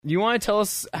You want to tell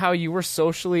us how you were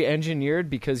socially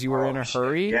engineered because you were in a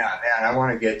hurry? Yeah, man, I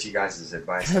want to get you guys'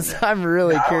 advice. Because I'm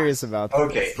really curious about that.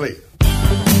 Okay, please.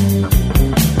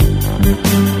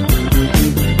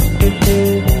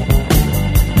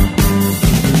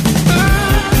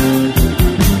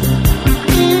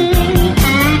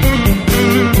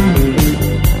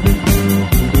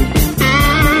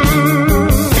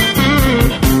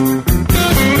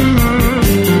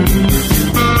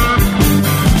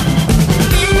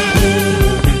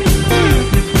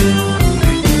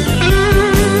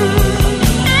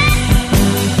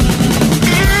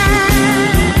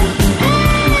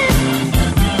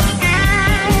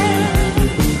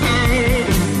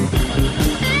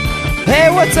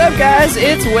 What's up, guys?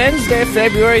 It's Wednesday,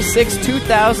 February 6,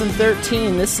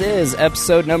 2013. This is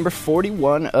episode number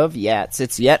 41 of Yats.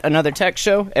 It's yet another tech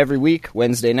show every week,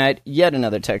 Wednesday night,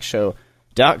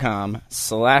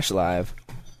 yetanothertechshow.com/live.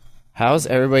 How's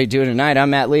everybody doing tonight? I'm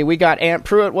Matt Lee. We got Ant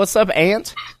Pruitt. What's up,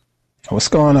 Ant? What's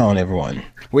going on, everyone?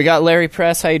 We got Larry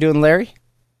Press. How you doing, Larry?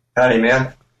 Howdy,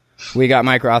 man. We got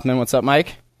Mike Rothman. What's up,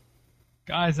 Mike?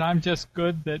 Guys, I'm just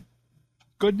good to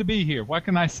be here. What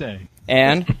can I say?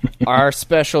 And our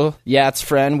special Yats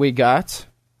friend, we got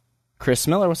Chris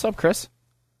Miller. What's up, Chris?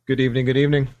 Good evening, good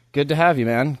evening. Good to have you,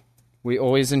 man. We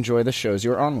always enjoy the shows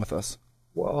you're on with us.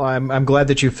 Well, I'm glad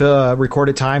that you record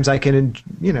at times I can,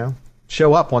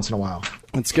 show up once in a while.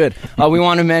 That's good. We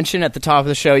want to mention at the top of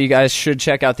the show, you guys should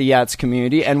check out the Yats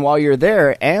community. And while you're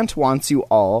there, Ant wants you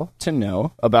all to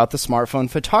know about the smartphone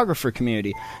photographer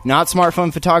community. Not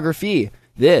smartphone photography.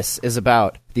 This is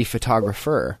about the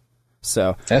photographer.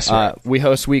 So that's right. We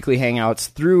host weekly hangouts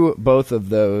through both of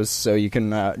those, so you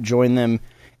can join them,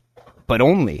 but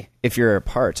only if you're a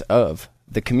part of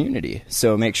the community.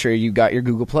 So make sure you got your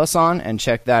Google Plus on and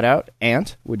check that out.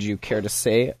 Ant, would you care to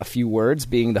say a few words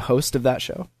being the host of that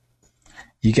show?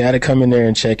 You got to come in there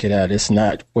and check it out. It's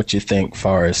not what you think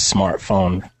far as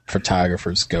smartphone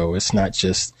photographers go. It's not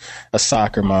just a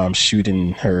soccer mom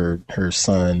shooting her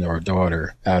son or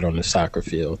daughter out on the soccer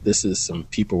field. This is some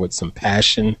people with some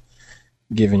passion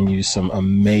giving you some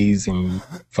amazing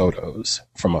photos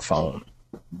from a phone.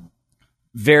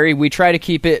 We try to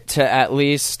keep it to at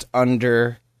least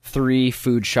under 3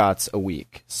 food shots a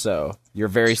week. So you're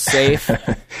very safe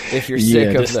if you're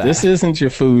sick of that. This isn't your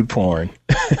food porn.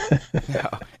 No.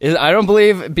 I don't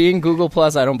believe, being Google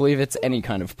Plus, I don't believe it's any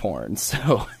kind of porn.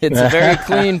 So it's a very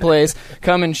clean place.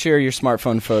 Come and share your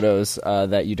smartphone photos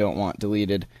that you don't want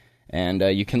deleted. And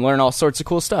you can learn all sorts of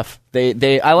cool stuff.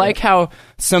 I like how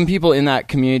some people in that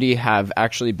community have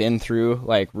actually been through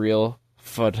like real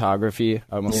photography.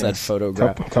 I almost said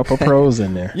photograph. Couple pros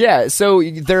in there. Yeah, so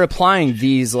they're applying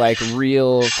these like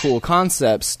real cool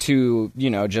concepts to,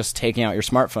 just taking out your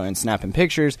smartphone and snapping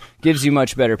pictures. Gives you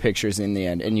much better pictures in the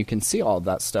end, and you can see all of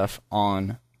that stuff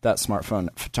on that smartphone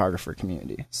photographer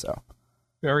community. So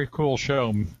very cool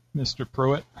show, Mr.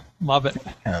 Pruitt. Love it.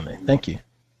 Thank you.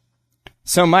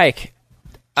 So, Mike,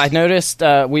 I noticed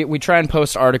we try and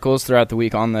post articles throughout the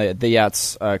week on the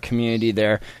Yats community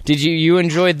there. Did you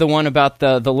enjoyed the one about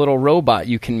the little robot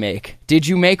you can make? Did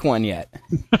you make one yet?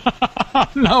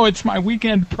 No, it's my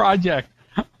weekend project.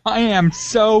 I am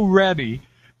so ready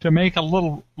to make a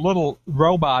little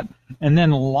robot and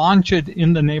then launch it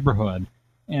in the neighborhood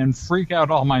and freak out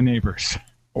all my neighbors.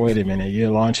 Wait a minute, you're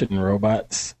launching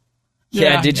robots?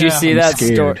 Yeah, did you see that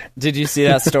story? Did you see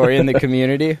that story in the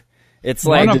community? It's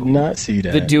like I did not see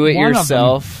that. The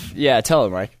do-it-yourself. Yeah, tell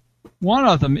him, Mike. One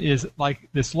of them is like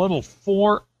this little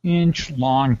 4-inch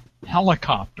long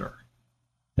helicopter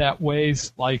that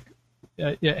weighs like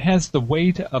it has the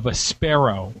weight of a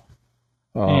sparrow.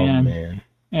 Oh, man.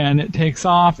 And it takes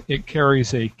off. It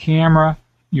carries a camera.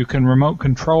 You can remote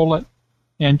control it.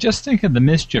 And just think of the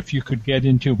mischief you could get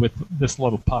into with this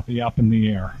little puppy up in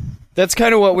the air. That's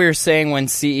kind of what we were saying when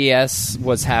CES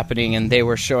was happening and they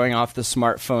were showing off the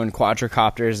smartphone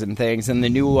quadricopters and things, and the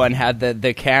new one had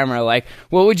the camera. Like,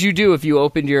 what would you do if you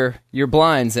opened your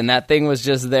blinds and that thing was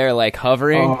just there, like,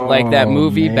 hovering? Like that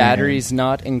movie, man. Batteries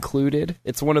Not Included?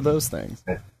 It's one of those things.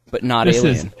 But not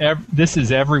Alien. This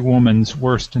is every woman's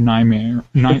worst nightmare.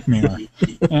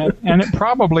 and it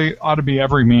probably ought to be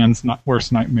every man's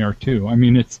worst nightmare, too. I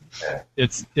mean, it's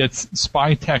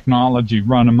spy technology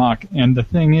run amok. And the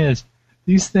thing is,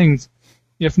 these things,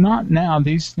 if not now,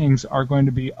 these things are going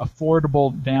to be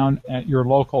affordable down at your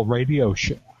local Radio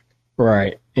Shack.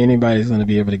 Right. Anybody's going to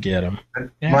be able to get them.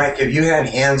 Yeah. Mike, have you had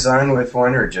hands-on with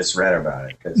one or just read about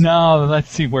it? No,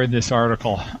 let's see where this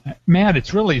article... Matt,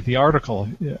 it's really the article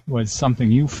was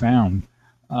something you found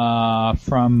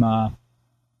from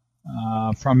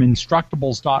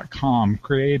Instructables.com.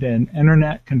 Create an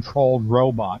internet-controlled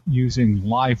robot using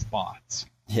live bots.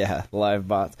 Yeah, live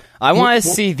bots. I want to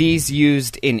see these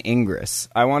used in Ingress.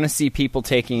 I want to see people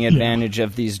taking advantage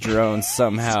of these drones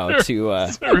somehow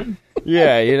to,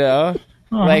 yeah, you know,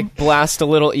 like blast a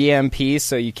little EMP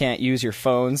so you can't use your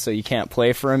phone, so you can't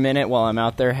play for a minute while I'm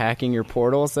out there hacking your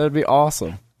portals. That would be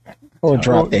awesome. Or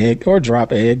drop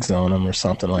eggs on them or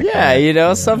something like that. Yeah, you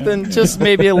know, something, just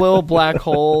maybe a little black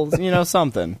hole, you know,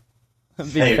 something.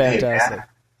 That'd be fantastic. Hey,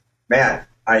 Matt,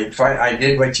 I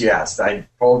did what you asked. I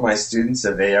told my students,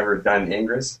 have they ever done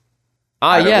Ingress?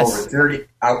 Yes.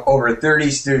 Over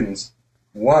 30 students,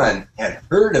 one had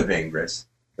heard of Ingress,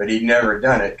 but he'd never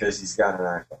done it because he's got an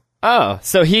iPhone. Oh,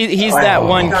 so he's that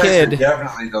one kid.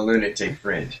 Definitely the lunatic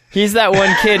fringe. He's that one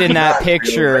kid in that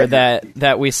picture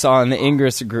that we saw in the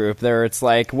Ingress group. There, it's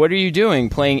like, what are you doing?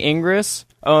 Playing Ingress?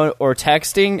 Oh, or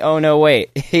texting? Oh no, wait,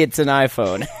 it's an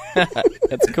iPhone.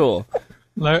 That's cool.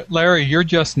 Larry, you're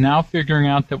just now figuring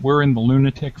out that we're in the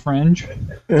lunatic fringe?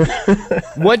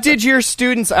 What did your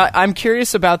students... I'm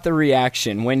curious about the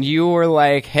reaction when you were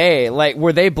like, hey, like,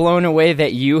 were they blown away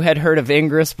that you had heard of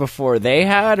Ingress before they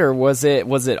had, or was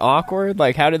it awkward?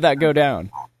 Like, how did that go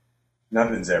down?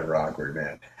 Nothing's ever awkward,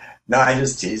 man. No, I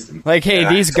just teased them. Like, hey,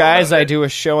 these guys I do a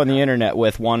show on the internet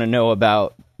with want to know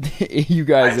about you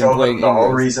guys. I told them the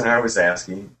whole reason I was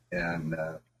asking, and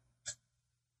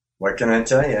what can I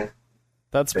tell you?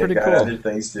 That's They've pretty got cool. other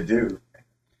things to do.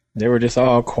 They were just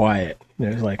all quiet. They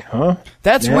was like, huh?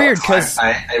 That's weird, because...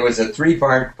 It was a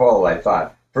 3-part poll, I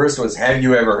thought. First was, have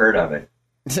you ever heard of it?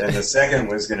 And the second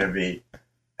was going to be,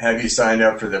 have you signed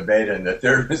up for the beta? And the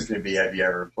third was going to be, have you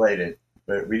ever played it?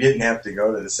 But we didn't have to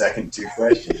go to the second two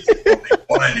questions. Only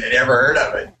one had ever heard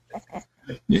of it.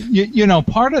 You know,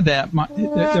 part of that,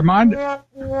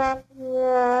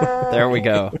 There we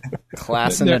go.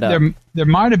 Classing it up. There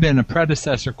might have been a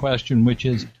predecessor question, which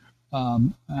is,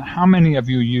 how many of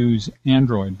you use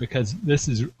Android? Because this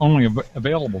is only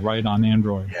available right on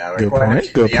Android. Yeah, Good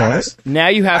point. Good point. Honest, Now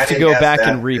you have to go back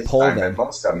and re-poll them.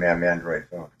 Most of them have Android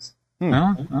phones.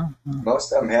 Huh?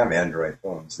 Most of them have Android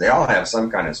phones. They all have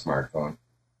some kind of smartphone.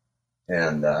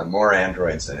 And more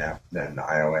Androids than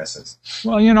iOSs.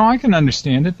 Well, you know, I can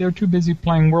understand it. They're too busy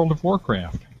playing World of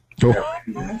Warcraft.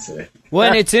 That's it. Well,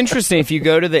 and it's interesting, if you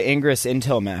go to the Ingress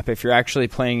Intel map, if you're actually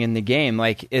playing in the game,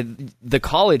 like, the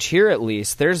college here at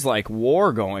least, there's, like,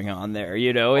 war going on there,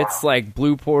 you know? It's, like,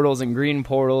 blue portals and green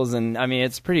portals, and, I mean,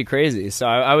 it's pretty crazy. So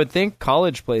I would think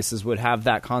college places would have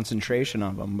that concentration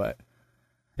of them, but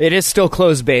it is still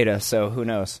closed beta, so who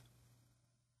knows?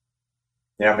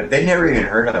 Yeah, but they never even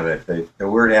heard of it. The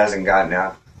word hasn't gotten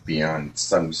out beyond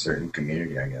some certain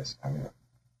community, I guess. I mean,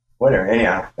 whatever.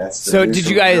 Anyhow, that's the So news did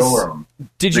from you guys? the real world.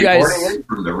 Did you guys? Reporting it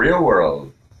from the real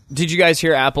world? Did you guys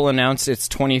hear Apple announce its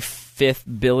 25th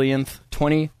billionth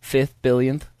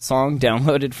song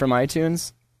downloaded from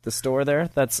iTunes, the store there?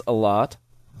 That's a lot.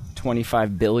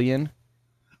 25 billion.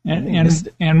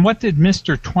 And what did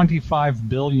Mr. 25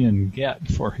 billion get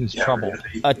for his trouble?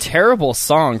 Really. A terrible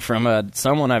song from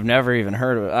someone I've never even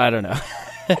heard of. I don't know.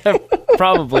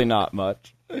 Probably not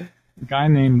much. A guy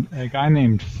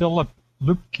named Philip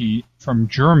Lupke from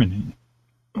Germany.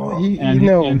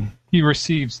 And he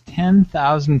receives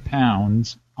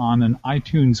 £10,000 on an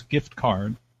iTunes gift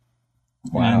card.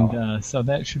 Wow. And so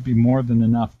that should be more than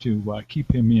enough to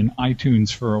keep him in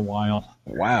iTunes for a while.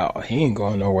 Wow, he ain't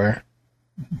going nowhere.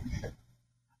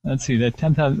 Let's see, that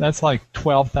 10,000. That's like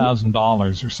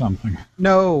 $12,000 or something.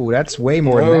 No, that's way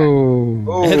more than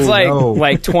that. Oh, It's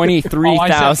like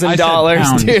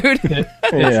 $23,000, dude.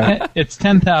 yeah. It's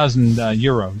 10,000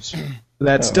 euros.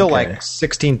 That's still okay. like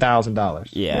 $16,000.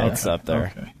 Yeah, it's up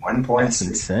there. Okay. 1.6. That's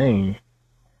insane.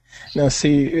 Now,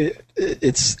 see,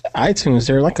 it's iTunes.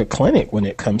 They're like a clinic when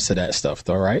it comes to that stuff,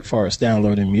 though, right? As far as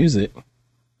downloading music,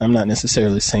 I'm not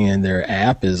necessarily saying their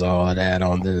app is all that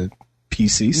on the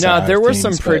PC side. No, there were things,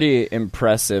 some but pretty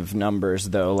impressive numbers,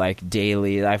 though, like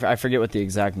daily. I forget what the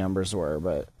exact numbers were,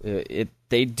 but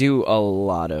they do a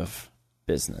lot of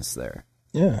business there.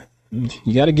 yeah,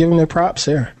 you got to give them their props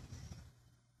there.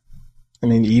 I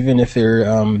mean, even if they're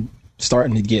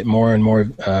starting to get more and more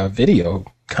video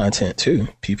content too,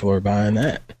 people are buying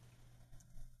that.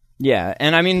 Yeah,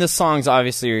 and I mean, the songs,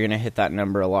 obviously, you're going to hit that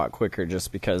number a lot quicker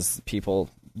just because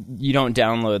you don't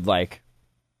download, like,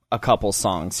 a couple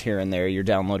songs here and there. You're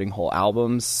downloading whole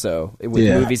albums, so with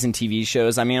movies and TV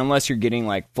shows, I mean, unless you're getting,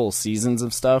 like, full seasons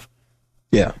of stuff.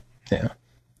 Yeah.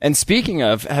 And speaking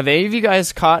of, have any of you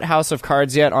guys caught House of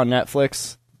Cards yet on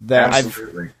Netflix?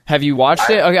 Absolutely. Have you watched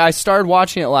it? Okay, I started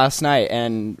watching it last night,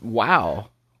 and wow,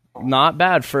 not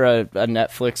bad for a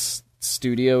Netflix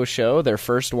studio show, their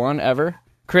first one ever.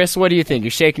 Chris, what do you think?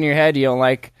 You're shaking your head? You don't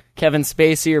like Kevin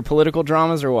Spacey or political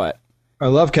dramas or what? I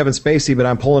love Kevin Spacey, but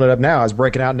I'm pulling it up now. I was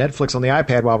breaking out Netflix on the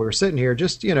iPad while we were sitting here.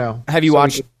 Just, Have you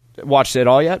watched it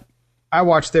all yet? I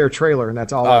watched their trailer, and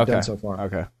that's all I've done so far.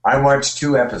 Okay. I watched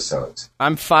 2 episodes.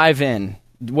 I'm 5 in.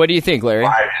 What do you think, Larry?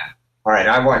 5 in. All right,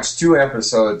 I watched 2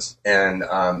 episodes, and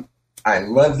I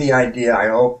love the idea. I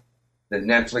hope that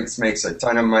Netflix makes a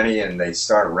ton of money and they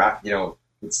start,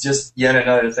 it's just yet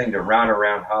another thing to round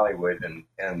around Hollywood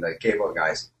and the cable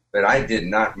guys. But I did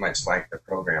not much like the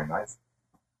program. I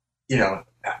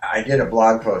did a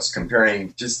blog post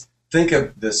comparing, just think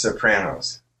of The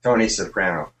Sopranos, Tony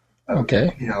Soprano.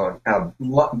 Okay. A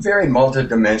very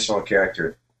multidimensional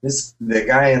character. The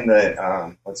guy in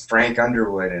the what's Frank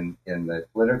Underwood in the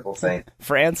political thing.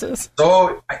 Francis.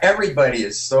 So everybody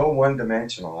is so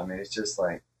one-dimensional. I mean, it's just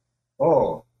like,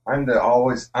 oh, I'm the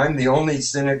only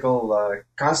cynical,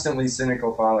 constantly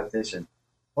cynical politician.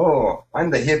 Oh, I'm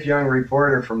the hip young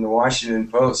reporter from the Washington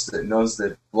Post that knows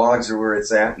that blogs are where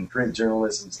it's at and print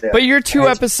journalism's dead. But you're 2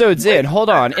 episodes in. Hold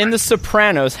on. In The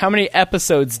Sopranos, how many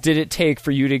episodes did it take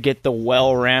for you to get the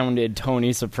well-rounded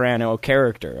Tony Soprano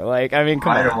character? Like, I mean,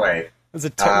 come on. Right away. Was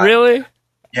it really?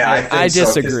 Yeah, I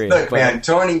disagree. So. Look, man,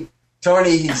 Tony,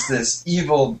 he's this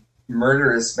evil,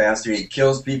 murderous bastard. He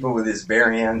kills people with his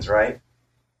bare hands, right?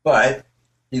 But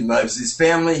he loves his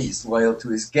family. He's loyal to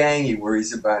his gang. He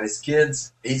worries about his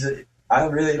kids. I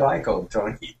really like old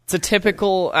Tony. It's a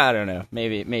typical, I don't know,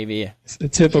 maybe. It's a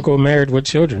typical Married with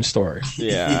Children story.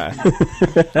 Yeah.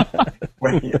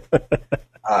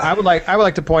 I would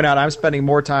like to point out I'm spending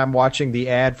more time watching the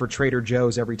ad for Trader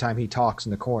Joe's every time he talks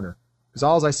in the corner. Because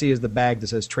all I see is the bag that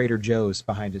says Trader Joe's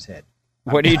behind his head.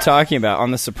 What are you talking about?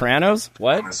 On The Sopranos?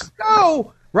 What?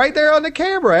 No! Right there on the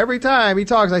camera. Every time he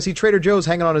talks, I see Trader Joe's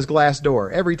hanging on his glass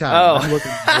door. Every time. Oh. I'm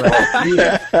looking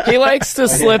He likes to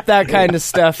slip that kind of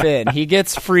stuff in. He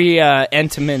gets free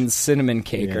Entenmann's cinnamon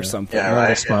cake or something. Yeah,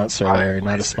 Not a sponsor, Larry.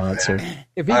 Not a sponsor.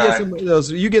 If he gets some of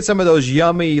those, you get some of those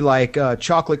yummy, like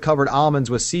chocolate-covered almonds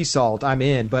with sea salt, I'm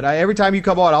in. But every time you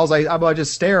come on, I'm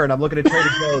just staring. I'm looking at Trader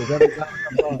Joe's every time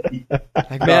he comes on.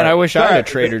 Like, man, I wish I had a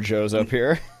Trader Joe's up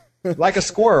here. Like a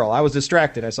squirrel. I was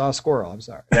distracted. I saw a squirrel. I'm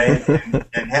sorry.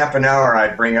 In half an hour,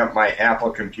 I'd bring up my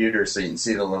Apple computer so you can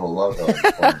see the little logo.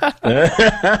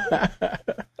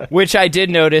 Which I did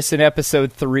notice in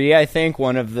episode 3, I think,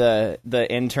 one of the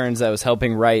interns that was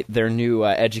helping write their new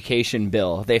education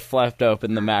bill, they flipped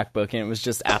open the MacBook and it was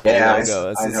just Apple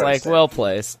logos. It's like, well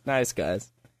placed. Nice, guys.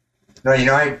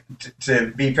 No,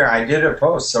 to be fair, I did a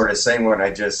post sort of saying what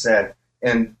I just said,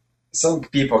 and some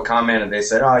people commented, they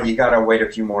said, oh, you got to wait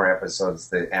a few more episodes.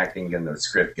 The acting in the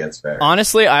script gets better.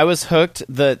 Honestly, I was hooked.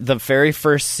 The very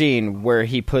first scene where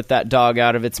he put that dog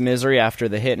out of its misery after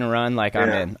the hit and run, I'm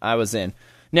in. I was in.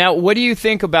 Now, what do you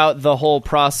think about the whole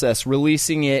process,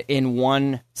 releasing it in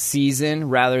one season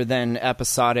rather than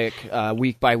episodic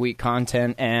week-by-week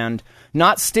content, and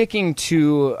not sticking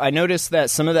to... I noticed that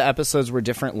some of the episodes were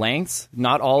different lengths.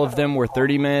 Not all of them were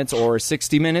 30 minutes or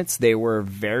 60 minutes. They were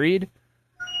varied.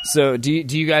 So do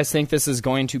you guys think this is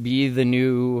going to be a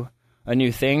new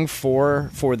thing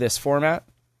for this format?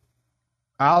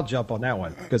 I'll jump on that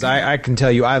one because I can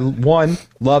tell you, one,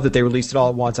 love that they released it all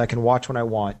at once. I can watch when I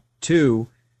want. 2,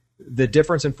 the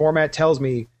difference in format tells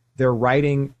me they're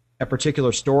writing a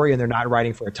particular story and they're not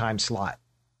writing for a time slot.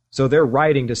 So they're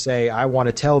writing to say, I want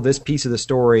to tell this piece of the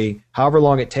story, however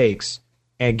long it takes,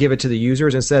 and give it to the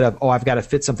users instead of, I've got to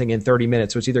fit something in 30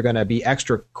 minutes. So it's either going to be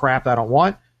extra crap I don't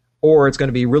want, or it's going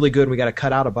to be really good and we got to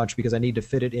cut out a bunch because I need to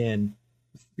fit it in,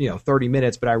 30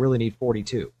 minutes, but I really need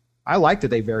 42. I like that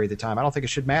they vary the time. I don't think it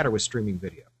should matter with streaming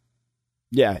video.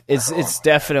 Yeah, it's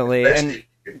definitely. And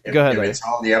go ahead, Larry. It's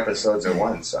all the episodes at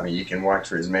once. I mean, you can watch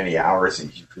for as many hours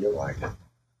as you feel like it.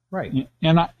 Right.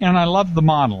 And I love the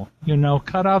model.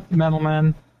 Cut out the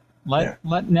middleman. Let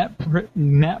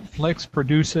Netflix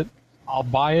produce it. I'll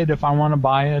buy it if I want to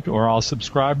buy it, or I'll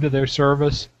subscribe to their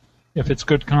service if it's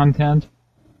good content.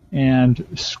 And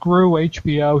screw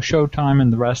HBO, Showtime,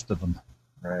 and the rest of them.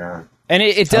 Right on. And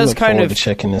it does kind of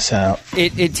checking this out.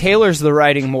 It tailors the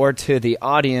writing more to the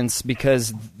audience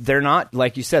because they're not,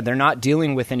 like you said, they're not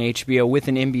dealing with an HBO with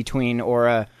an in between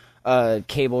or a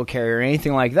cable carrier or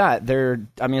anything like that.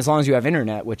 As long as you have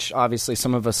internet, which obviously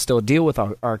some of us still deal with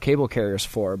our cable carriers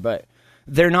for, but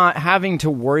they're not having to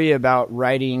worry about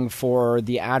writing for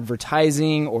the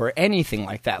advertising or anything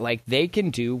like that. Like, they can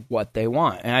do what they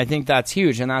want. And I think that's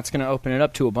huge. And that's going to open it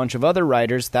up to a bunch of other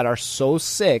writers that are so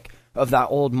sick of that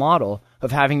old model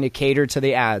of having to cater to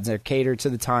the ads or cater to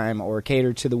the time or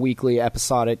cater to the weekly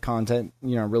episodic content,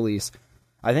 release.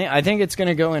 I think it's going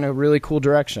to go in a really cool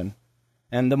direction.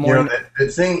 And the more the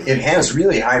thing, it has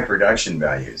really high production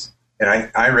values.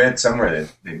 And I read somewhere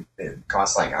that it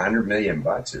costs like $100 million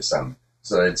or something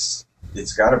So it's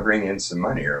got to bring in some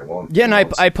money, or it won't. Yeah, and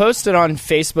I posted on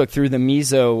Facebook through the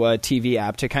Mizo TV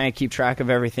app to kind of keep track of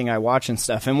everything I watch and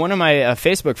stuff. And one of my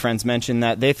Facebook friends mentioned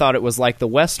that they thought it was like the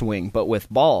West Wing, but with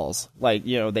balls. Like,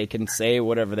 they can say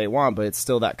whatever they want, but it's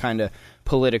still that kind of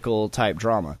political type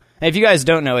drama. And if you guys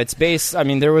don't know, it's based,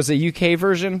 there was a UK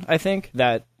version, I think,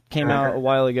 that came out a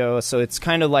while ago. So it's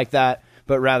kind of like that,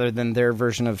 but rather than their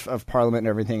version of Parliament and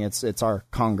everything, it's our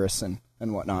Congress and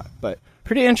whatnot. But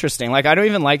pretty interesting. Like, I don't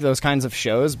even like those kinds of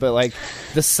shows, but like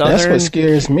the Southern... That's what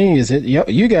scares me, is that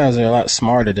you guys are a lot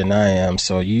smarter than I am,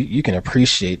 so you can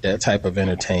appreciate that type of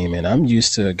entertainment. I'm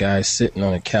used to a guy sitting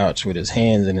on a couch with his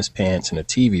hands in his pants and a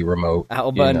TV remote.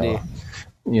 Al Bundy.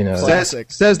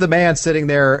 Says the man sitting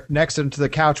there next to the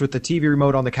couch with the TV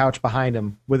remote on the couch behind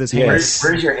him with his hands.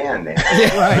 Where's your hand, man?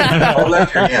 Right.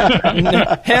 Left your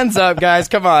hand. Hands up, guys.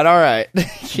 Come on. All right.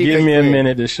 Give me a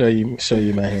minute to show you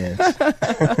my hands.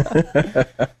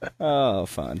 Oh,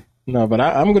 fun. No, but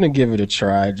I'm going to give it a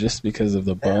try just because of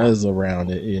the buzz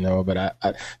around it, But I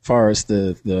as far as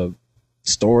the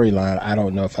storyline, I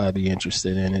don't know if I'd be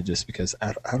interested in it, just because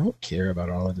I don't care about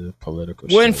all of the political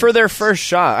shit. When for their first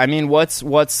shot, what's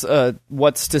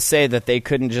to say that they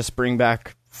couldn't just bring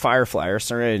back Firefly or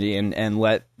Serenity and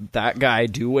let that guy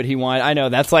do what he wanted? I know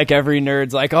that's like every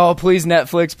nerd's like, oh, please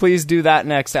Netflix, please do that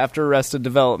next after Arrested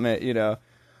Development,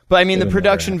 But the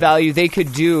production value, they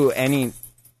could do anything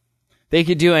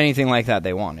like that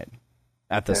they wanted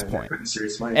at this point.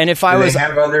 And if I was, they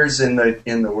have others in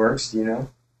the works, do you know?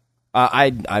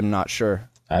 I'm not sure.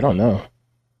 I don't know.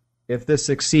 If this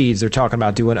succeeds, they're talking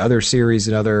about doing other series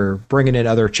and bringing in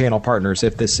other channel partners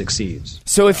if this succeeds.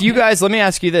 So if you guys, let me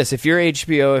ask you this. If you're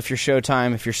HBO, if you're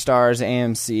Showtime, if you're Starz,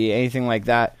 AMC, anything like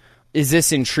that, is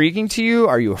this intriguing to you?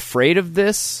 Are you afraid of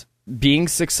this being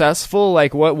successful?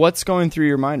 Like, what's going through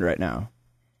your mind right now?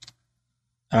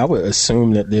 I would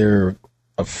assume that they're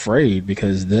afraid,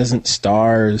 because didn't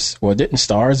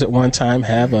Starz at one time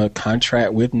have a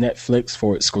contract with Netflix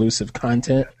for exclusive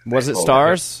content? Was it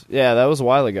Starz? Yeah, that was a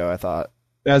while ago, I thought.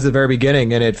 That was the very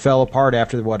beginning, and it fell apart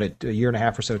after a year and a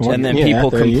half or so. And then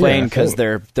people complained because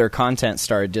their content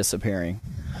started disappearing.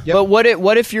 Yep. But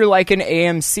what if you're like an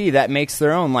AMC that makes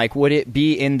their own? Like, would it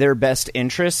be in their best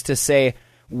interest to say,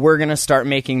 we're going to start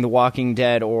making The Walking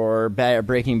Dead or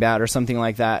Breaking Bad or something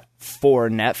like that for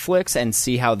Netflix and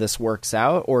see how this works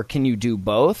out? Or can you do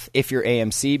both if you're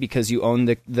AMC because you own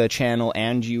the channel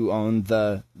and you own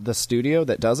the studio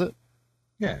that does it?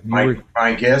 Yeah.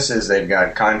 My guess is they've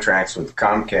got contracts with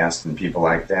Comcast and people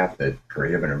like that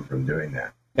prohibit them from doing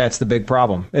that. That's the big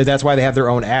problem. That's why they have their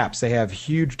own apps. They have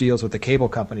huge deals with the cable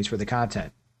companies for the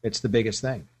content. It's the biggest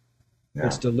thing. Yeah.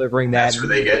 It's delivering that. That's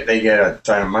where they get a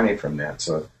ton of money from that.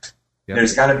 So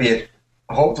there's got to be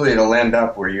hopefully it'll end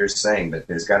up where you're saying, but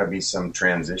there's got to be some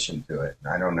transition to it.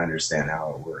 I don't understand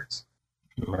how it works.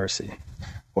 Mercy.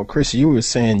 Well, Chris, you were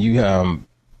saying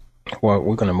well,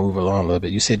 we're going to move along a little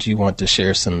bit. You said you want to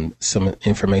share some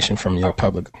information from your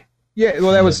public. Yeah,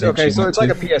 well, that was okay. So it's like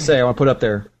a PSA I want to put up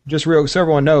there, just so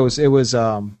everyone knows. It was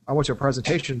I went to a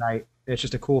presentation night. It's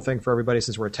just a cool thing for everybody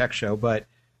since we're a tech show, but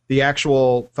the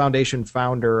actual foundation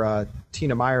founder,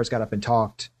 Tina Myers, got up and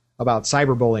talked about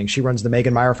cyberbullying. She runs the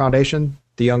Megan Meyer Foundation.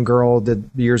 The young girl did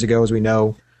years ago, as we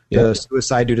know, the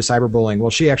suicide due to cyberbullying. Well,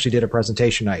 she actually did a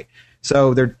presentation night.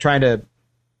 So they're trying to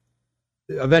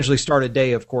eventually start a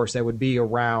day, of course, that would be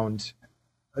around,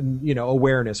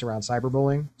 awareness around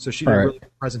cyberbullying. So she did a really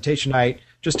good presentation night,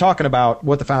 just talking about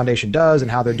what the foundation does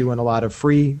and how they're doing a lot of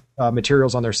free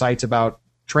materials on their sites about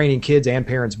training kids and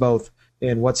parents both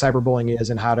in what cyberbullying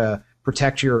is and how to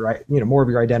protect your, more of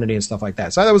your identity and stuff like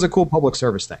that. So that was a cool public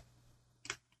service thing.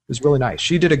 It was really nice.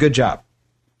 She did a good job.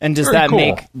 And does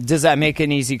that make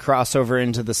an easy crossover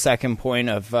into the second point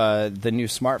of the new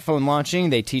smartphone launching?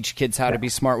 They teach kids how to be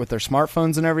smart with their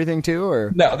smartphones and everything too,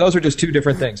 or no? Those are just two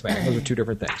different things, man. Those are two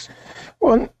different things.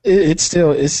 Well, it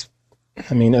still is.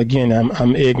 I mean, again,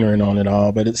 I'm ignorant on it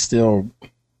all, but it still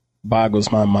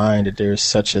boggles my mind that there's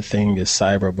such a thing as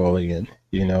cyberbullying.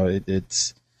 I'm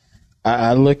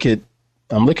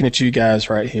looking at you guys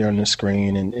right here on the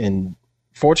screen, and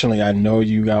fortunately, I know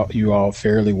you all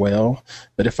fairly well.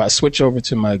 But if I switch over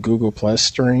to my Google Plus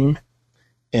stream,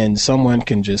 and someone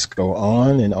can just go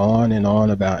on and on and on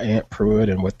about Aunt Pruitt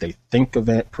and what they think of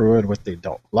Aunt Pruitt, what they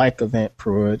don't like of Aunt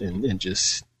Pruitt, and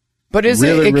just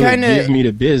really give me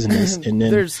the business, and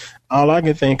then all I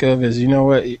can think of is, you know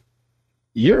what,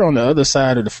 you're on the other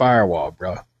side of the firewall,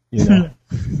 bro.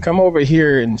 Come over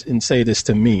here and say this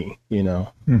to me,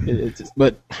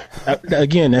 But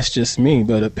again, that's just me.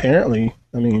 But apparently,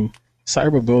 I mean,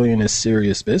 cyberbullying is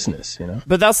serious business, you know.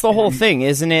 But that's the whole thing,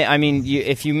 isn't it? I mean,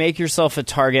 if you make yourself a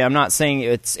target, I'm not saying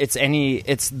it's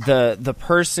the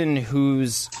person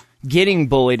who's getting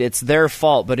bullied, it's their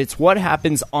fault, but it's what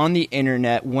happens on the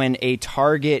internet when a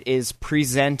target is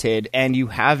presented and you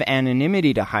have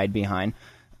anonymity to hide behind.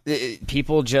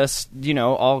 People just,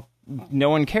 no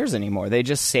one cares anymore. They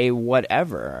just say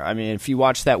whatever. I mean, if you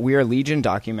watch that We Are Legion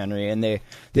documentary and the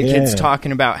kids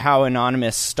talking about how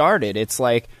Anonymous started, it's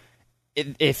like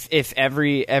if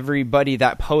everybody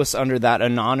that posts under that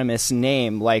anonymous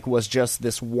name like was just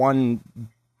this one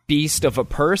beast of a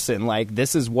person, like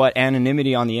this is what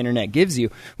anonymity on the internet gives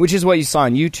you, which is what you saw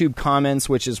in YouTube comments,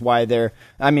 which is why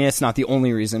it's not the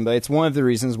only reason, but it's one of the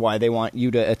reasons why they want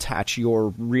you to attach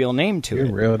your real name to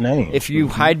your real name. If you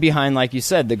hide behind, like you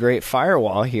said, the great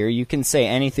firewall here, you can say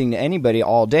anything to anybody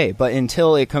all day, but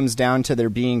until it comes down to there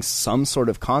being some sort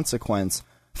of consequence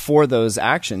for those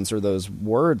actions or those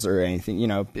words or anything,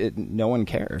 no one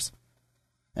cares.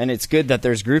 And it's good that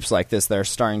there's groups like this that are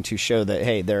starting to show that,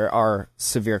 hey, there are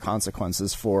severe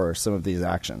consequences for some of these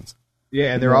actions.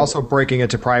 Yeah, and they're also breaking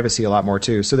into privacy a lot more,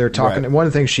 too. So they're talking, right. One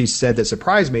of the things she said that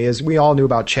surprised me is we all knew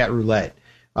about chat roulette,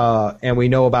 and we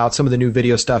know about some of the new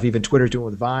video stuff, even Twitter's doing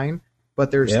with Vine,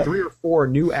 but there's 3 or 4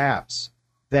 new apps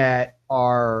that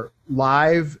are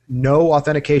live, no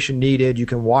authentication needed. You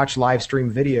can watch live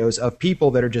stream videos of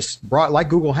people that are just brought, like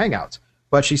Google Hangouts.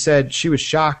 But she said she was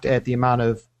shocked at the amount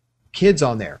of kids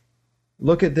on there.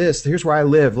 Look at this. Here's where I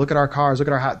live. Look at our cars. Look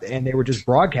at our house. And they were just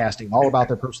broadcasting all about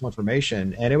their personal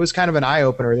information. And it was kind of an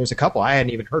eye-opener. There's a couple I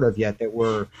hadn't even heard of yet that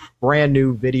were brand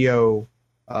new video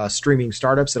streaming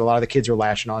startups that a lot of the kids are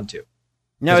lashing onto.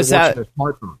 Now, is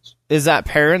that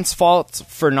parents' fault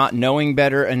for not knowing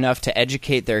better enough to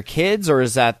educate their kids, or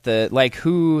is that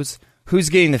who's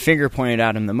getting the finger pointed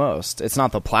at them the most? It's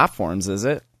not the platforms, is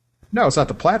it? No, it's not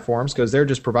the platforms because they're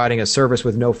just providing a service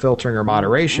with no filtering or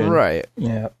moderation. Right.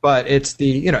 Yeah. But it's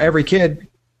every kid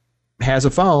has a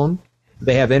phone.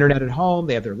 They have internet at home.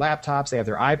 They have their laptops. They have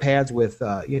their iPads with,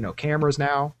 cameras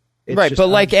now. It's right. But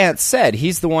like Ant said,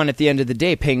 he's the one at the end of the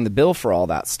day paying the bill for all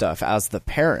that stuff as the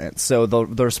parent. So the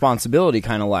responsibility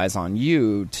kind of lies on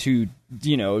you to,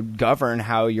 govern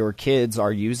how your kids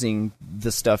are using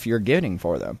the stuff you're getting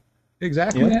for them.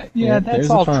 Exactly. Yeah, that's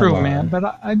all true, man.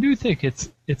 But I do think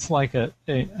it's like a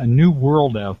new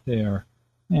world out there,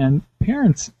 and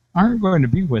parents aren't going to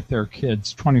be with their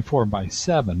kids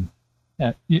 24/7.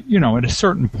 At a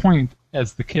certain point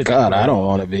as the kids. God, I don't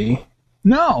want to be.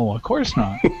 No, of course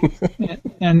not.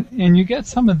 and you get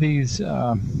some of these.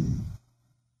 I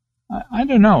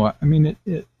don't know. I mean,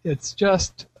 it's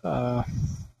just.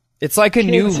 It's like a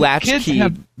new latchkey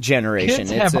generation.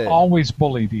 Kids have always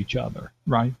bullied each other,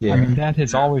 right? Yeah. I mean, that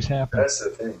has always happened. That's the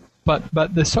thing.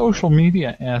 But the social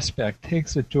media aspect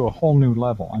takes it to a whole new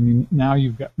level. I mean, now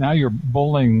you're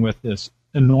bullying with this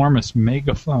enormous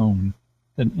megaphone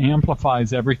that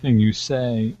amplifies everything you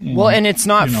say. And it's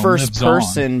not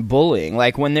first-person bullying.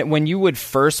 Like when you would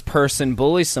first-person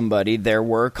bully somebody, there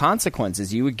were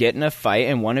consequences. You would get in a fight,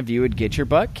 and one of you would get your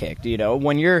butt kicked.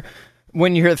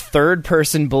 When you're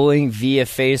third-person bullying via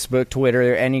Facebook,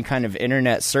 Twitter, or any kind of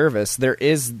internet service,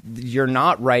 you're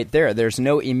not right there. There's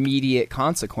no immediate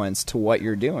consequence to what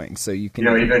you're doing. So you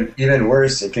can even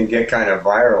worse, it can get kind of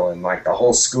viral, and like the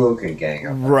whole school can gang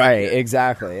up. Right,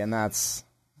 exactly, and that's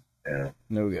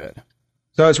no good.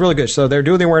 So it's really good. So they're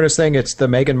doing the awareness thing. It's the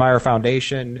Megan Meyer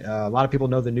Foundation. A lot of people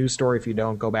know the news story. If you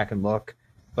don't, go back and look.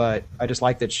 But I just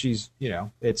like that she's,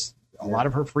 it's a lot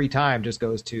of her free time just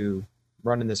goes to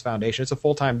running this foundation. It's a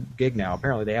full-time gig now.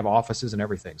 Apparently they have offices and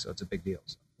everything, so it's a big deal.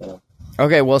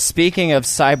 Okay, well, speaking of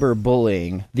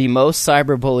cyberbullying, the most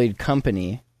cyberbullied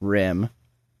company, RIM,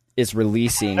 is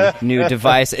releasing new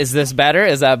device. Is this better?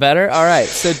 Is that better? All right.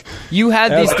 So you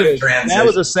had that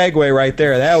was a segue right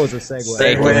there. That was a segue.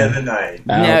 Segue of the night.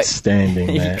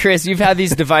 Outstanding, man. Chris, you've had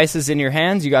these devices in your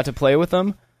hands. You got to play with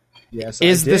them? Yes,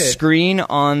 Is the screen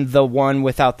on the one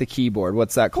without the keyboard?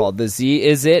 What's that called? The Z?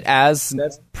 Is it as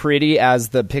pretty as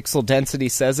the pixel density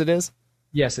says it is?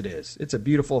 Yes, it is. It's a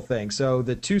beautiful thing. So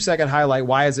the 2-second highlight,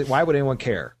 why would anyone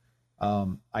care?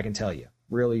 I can tell you.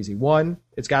 Real easy. One,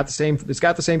 it's got the same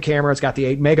camera, it's got the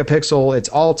 8 megapixel, it's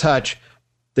all touch.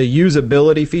 The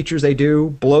usability features they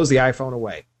do blows the iPhone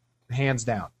away. Hands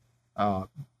down. The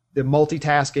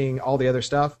multitasking, all the other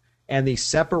stuff. And the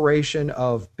separation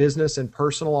of business and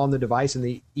personal on the device and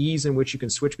the ease in which you can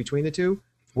switch between the two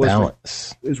was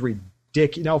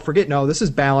ridiculous. This is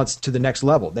balanced to the next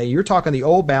level. You're talking the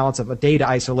old balance of a data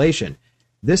isolation.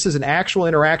 This is an actual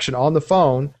interaction on the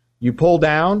phone. You pull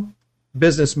down,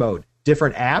 business mode,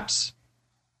 different apps,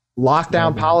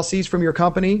 lockdown policies from your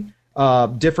company,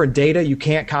 different data. You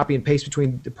can't copy and paste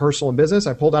between personal and business.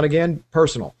 I pulled out again,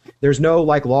 personal. There's no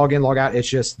like log in, log out. It's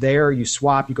just there. You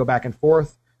swap, you go back and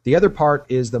forth. The other part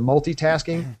is the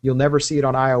multitasking. You'll never see it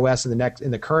on iOS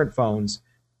in the current phones.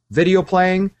 Video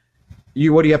playing,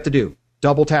 what do you have to do?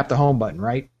 Double tap the home button,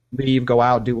 right? Leave, go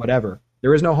out, do whatever.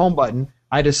 There is no home button.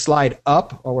 I just slide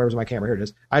up. Oh, where's my camera? Here it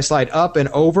is. I slide up and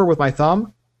over with my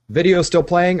thumb. Video still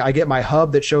playing. I get my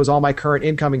hub that shows all my current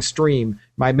incoming stream,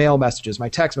 my mail messages, my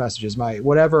text messages, my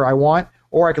whatever I want,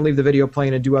 or I can leave the video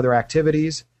playing and do other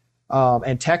activities.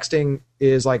 And texting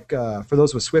is like, for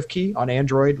those with SwiftKey on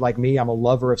Android, like me, I'm a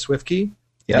lover of SwiftKey.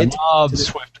 Yeah, I love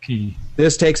SwiftKey.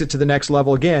 This takes it to the next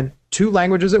level again. 2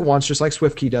 languages at once, just like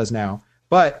SwiftKey does now.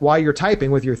 But while you're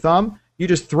typing with your thumb, you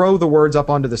just throw the words up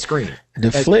onto the screen.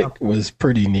 The flick was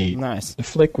pretty neat. Nice. The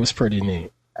flick was pretty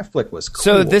neat. That flick was cool.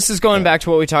 So this is going back to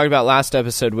what we talked about last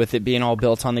episode with it being all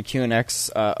built on the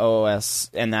QNX OS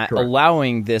and that Correct.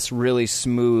 allowing this really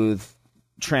smooth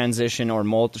transition or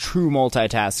true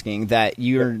multitasking that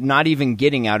you're not even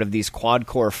getting out of these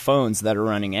quad-core phones that are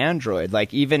running Android.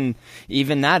 Like even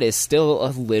that is still a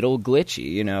little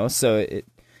glitchy, you know? So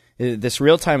this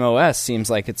real-time OS seems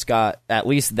like it's got at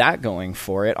least that going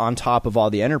for it on top of all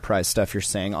the enterprise stuff you're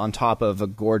saying, on top of a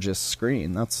gorgeous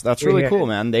screen. That's really cool,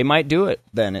 man. They might do it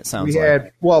then, it sounds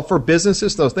like. Well, for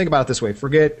businesses, though, think about it this way.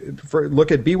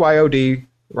 Look at BYOD,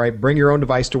 right? Bring your own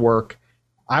device to work.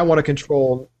 I want to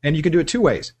control, and you can do it 2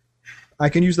 ways. I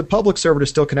can use the public server to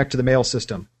still connect to the mail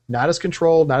system. Not as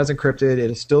controlled, not as encrypted.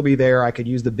 It'll still be there. I could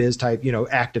use the biz type,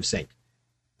 active sync.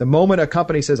 The moment a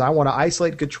company says, I want to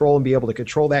isolate control and be able to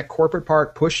control that corporate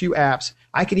part, push you apps,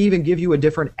 I can even give you a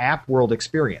different app world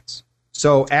experience.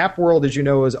 So app world, as you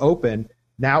know, is open.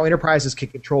 Now enterprises can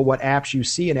control what apps you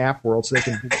see in app world so they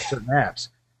can do certain apps.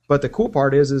 But the cool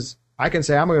part is I can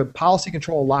say, I'm going to policy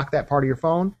control, lock that part of your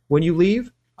phone. When you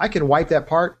leave, I can wipe that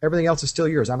part. Everything else is still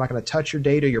yours. I'm not going to touch your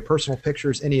data, your personal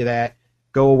pictures, any of that.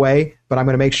 Go away. But I'm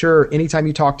going to make sure anytime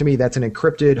you talk to me, that's an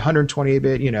encrypted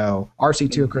 128-bit,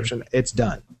 RC2 encryption. It's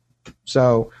done.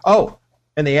 So,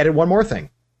 and they added one more thing.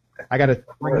 I got to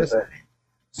bring this.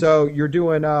 So you're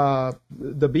doing the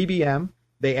BBM.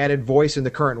 They added voice in the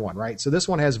current one, right? So this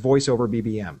one has voice over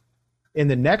BBM. In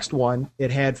the next one, it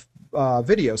had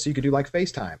video, so you could do like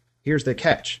FaceTime. Here's the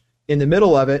catch. In the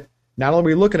middle of it, not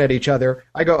only are we looking at each other,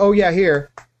 I go, oh, yeah,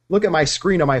 here, look at my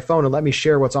screen on my phone and let me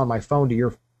share what's on my phone to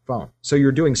your phone. So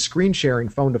you're doing screen sharing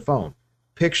phone to phone.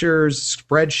 Pictures,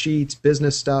 spreadsheets,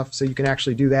 business stuff, so you can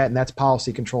actually do that, and that's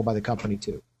policy controlled by the company,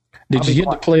 too. Did you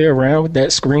get to play around with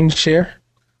that screen share?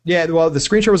 Yeah, well, the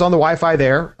screen share was on the Wi-Fi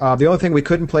there. The only thing we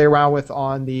couldn't play around with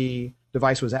on the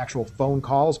device was actual phone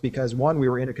calls because, 1, we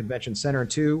were in a convention center,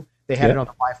 and 2, they had it on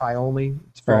the Wi-Fi only.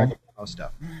 It's for all the demo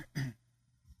stuff.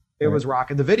 It was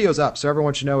rocking. The video's up, so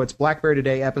everyone should know it's BlackBerry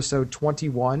Today, episode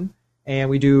 21, and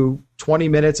we do 20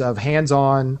 minutes of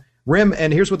hands-on RIM.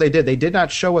 And here's what they did. They did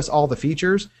not show us all the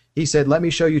features. He said, let me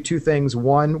show you 2 things.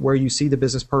 1, where you see the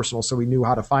business personal, so we knew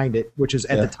how to find it, which is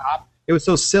at the top. It was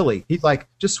so silly. He's like,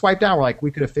 just swipe down. We're like,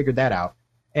 we could have figured that out.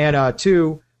 And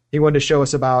 2, he wanted to show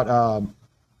us about,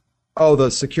 the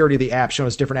security of the app, showing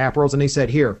us different app worlds. And he said,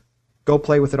 here, go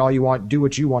play with it all you want. Do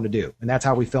what you want to do. And that's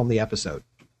how we filmed the episode.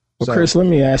 Well, Chris, let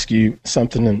me ask you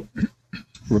something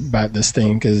about this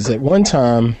thing, because at one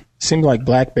time, it seemed like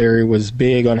BlackBerry was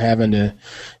big on having a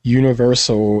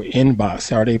universal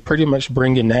inbox. Are they pretty much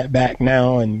bringing that back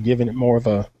now and giving it more of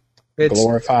a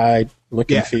glorified look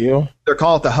and feel? They're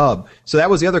calling it the hub. So that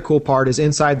was the other cool part is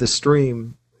inside the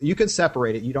stream, you can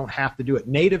separate it. You don't have to do it.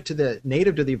 Native to the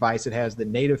device, it has the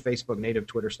native Facebook, native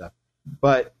Twitter stuff.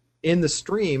 But in the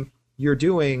stream, you're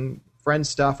doing friend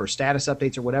stuff or status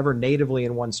updates or whatever natively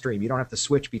in one stream. You don't have to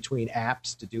switch between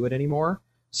apps to do it anymore.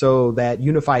 So that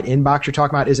unified inbox you're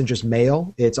talking about isn't just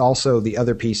mail. It's also the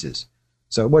other pieces.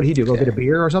 So what did he do? Go get a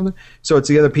beer or something? So it's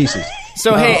the other pieces.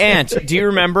 So, hey, Ant, do you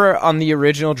remember on the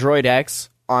original Droid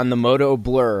X on the Moto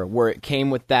Blur where it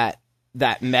came with that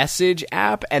message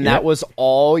app and that was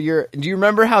all your... Do you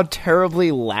remember how terribly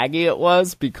laggy it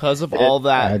was because of all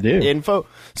that info?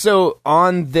 So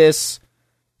on this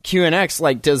QNX,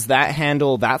 like, does that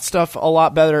handle that stuff a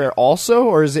lot better also,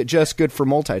 or is it just good for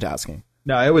multitasking?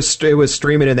 No, it was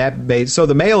streaming in that base. So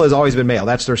the mail has always been mail.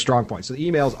 That's their strong point. So the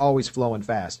email is always flowing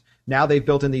fast. Now they've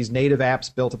built in these native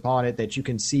apps built upon it that you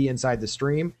can see inside the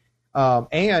stream.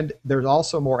 And there's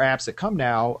also more apps that come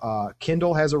now.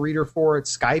 Kindle has a reader for it.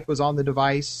 Skype was on the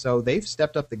device. So they've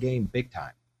stepped up the game big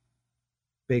time.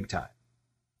 Big time.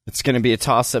 It's going to be a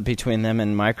toss-up between them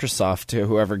and Microsoft to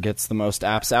whoever gets the most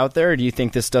apps out there. Or do you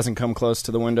think this doesn't come close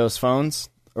to the Windows phones?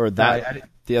 Or that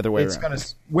the other way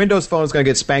around? Windows Phone is going to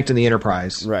get spanked in the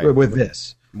enterprise with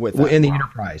this. In the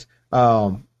enterprise.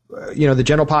 the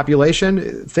general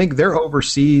population, think their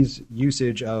overseas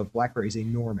usage of BlackBerry is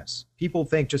enormous. People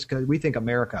think just because we think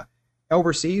America.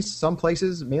 Overseas, some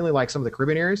places, mainly like some of the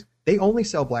Caribbean areas, they only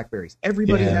sell BlackBerries.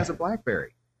 Everybody has a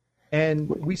BlackBerry. And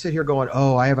we sit here going,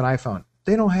 oh, I have an iPhone.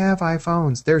 They don't have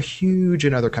iPhones. They're huge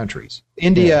in other countries.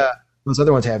 India, those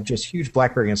other ones have just huge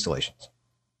BlackBerry installations.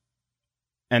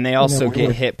 And they also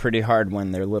get hit pretty hard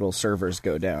when their little servers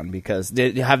go down, because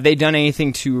have they done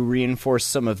anything to reinforce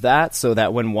some of that so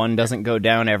that when one doesn't go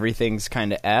down, everything's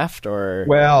kind of effed? Or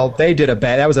well, they did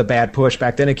that was a bad push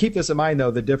back then. And keep this in mind,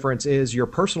 though, the difference is your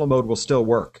personal mode will still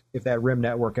work if that RIM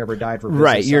network ever died for business.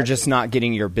 Right, you're just not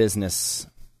getting your business.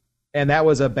 And that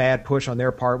was a bad push on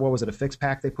their part. What was it, a fix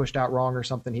pack they pushed out wrong or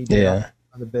something? He did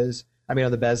on the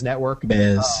Bez network.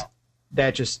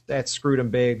 That screwed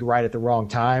him big right at the wrong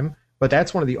time. But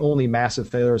that's one of the only massive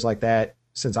failures like that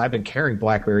since I've been carrying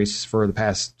BlackBerries for the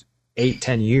past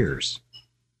 8-10 years.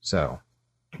 So,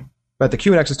 but the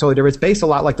QNX is totally different. It's based a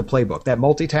lot like the playbook. That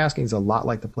multitasking is a lot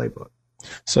like the playbook.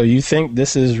 So you think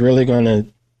this is really going to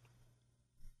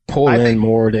pull in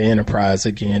more of the enterprise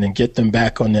again and get them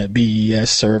back on that BES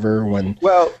server when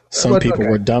some people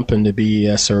were dumping the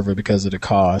BES server because of the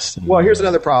cost? Well, here's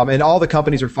another problem. And all the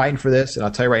companies are fighting for this. And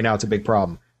I'll tell you right now, it's a big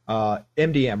problem.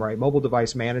 MDM, right? Mobile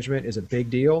device management is a big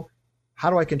deal. How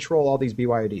do I control all these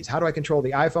BYODs? How do I control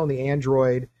the iPhone, the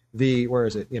Android, where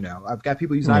is it? I've got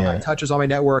people using iPhone touches on my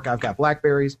network. I've got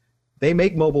BlackBerries. They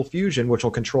make Mobile Fusion, which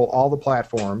will control all the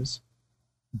platforms,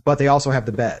 but they also have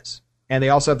the Bez. And they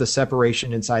also have the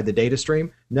separation inside the data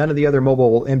stream. None of the other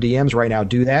mobile MDMs right now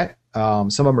do that. Some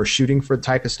of them are shooting for the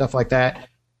type of stuff like that,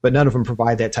 but none of them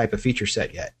provide that type of feature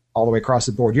set yet, all the way across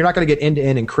the board. You're not going to get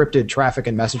end-to-end encrypted traffic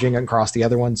and messaging across the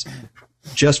other ones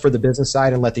just for the business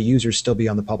side and let the users still be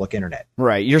on the public internet.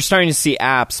 Right. You're starting to see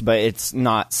apps, but it's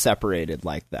not separated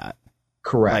like that.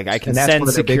 Correct. Like I can send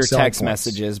secure text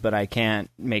messages, but I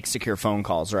can't make secure phone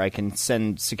calls, or I can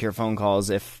send secure phone calls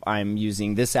if I'm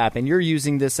using this app and you're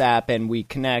using this app and we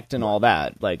connect and all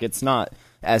that. Like it's not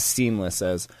as seamless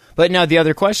as. But now the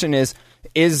other question is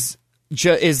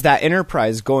that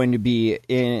enterprise going to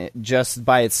be just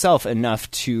by itself enough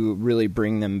to really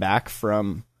bring them back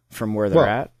from where they're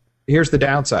at? Here's the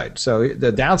downside. So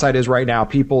the downside is right now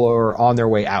people are on their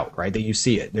way out, right? That you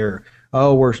see it. They're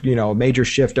we're a major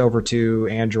shift over to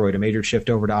Android, a major shift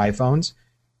over to iPhones.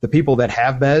 The people that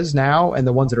have Bez now and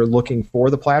the ones that are looking for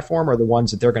the platform are the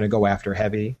ones that they're going to go after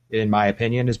heavy, in my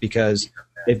opinion, is because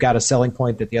they've got a selling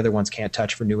point that the other ones can't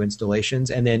touch for new installations.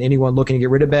 And then anyone looking to get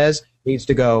rid of Bez needs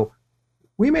to go,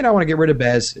 we may not want to get rid of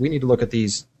Bez. We need to look at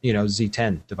these,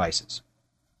 Z10 devices.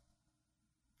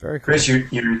 Very cool. Chris,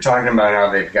 you're talking about how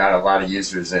they've got a lot of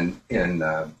users in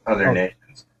other nations.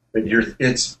 But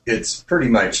it's pretty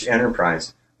much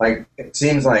enterprise. Like it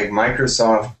seems like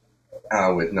Microsoft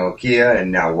with Nokia and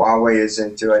now Huawei is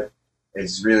into it.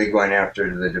 Is really going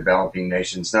after the developing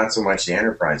nations, not so much the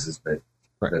enterprises, but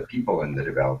the people in the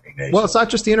developing nations. Well, it's not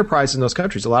just the enterprise in those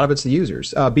countries. A lot of it's the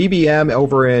users. BBM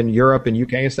over in Europe and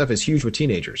UK and stuff is huge with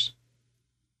teenagers.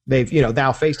 They've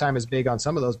now FaceTime is big on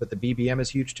some of those, but the BBM is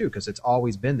huge too because it's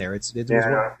always been there.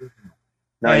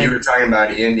 No, you were talking about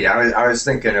India. I was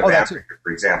thinking of Africa,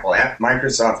 for example.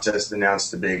 Microsoft just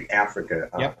announced a big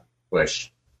Africa push,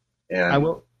 and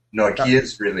Nokia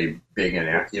is really big in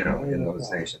those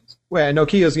nations. Well,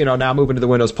 Nokia's now moving to the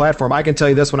Windows platform. I can tell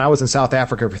you this: when I was in South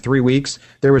Africa for 3 weeks,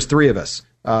 there was 3 of us,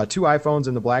 2 iPhones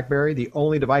and the BlackBerry. The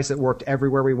only device that worked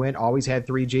everywhere we went, always had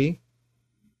 3G,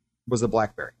 was the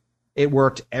BlackBerry. It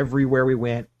worked everywhere we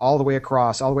went, all the way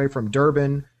across, all the way from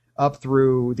Durban up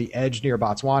through the edge near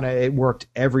Botswana. It worked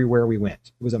everywhere we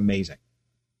went. It was amazing.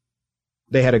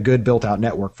 They had a good built-out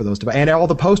network for those devices. And all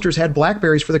the posters had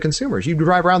BlackBerries for the consumers. You'd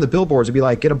drive around the billboards and be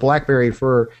like, get a BlackBerry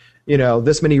for,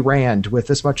 this many rand with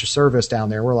this much service down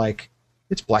there. We're like,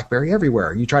 it's BlackBerry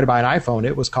everywhere. You try to buy an iPhone,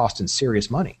 it was costing serious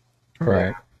money.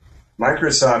 Right.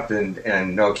 Microsoft and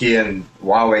Nokia and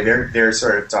Huawei, they're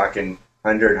sort of talking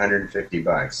 $100,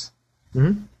 $150.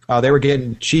 Mm-hmm. They were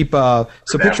getting cheap. So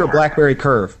picture a BlackBerry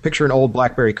Curve. Picture an old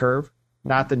BlackBerry Curve.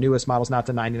 Not the newest models, not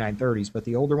the 9930s, but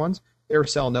the older ones. They were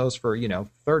selling those for, $39,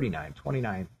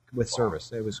 $29 with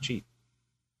service. It was cheap.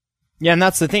 Yeah, and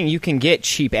that's the thing. You can get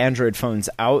cheap Android phones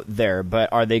out there,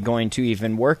 but are they going to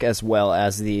even work as well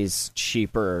as these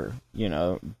cheaper,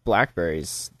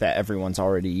 BlackBerries that everyone's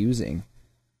already using?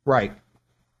 Right.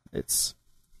 It's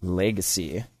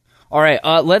legacy. All right,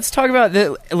 let's talk about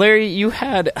Larry, you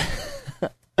had...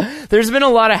 There's been a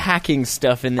lot of hacking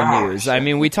stuff in the news. I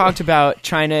mean, we talked about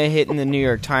China hitting the New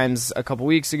York Times a couple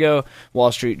weeks ago,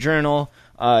 Wall Street Journal.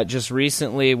 Just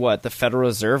recently, the Federal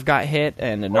Reserve got hit,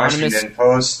 and Anonymous... Washington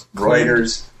Post,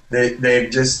 Reuters, they've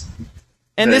just...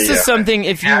 And this is something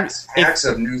hacks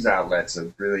of news outlets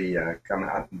have really come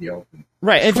out in the open.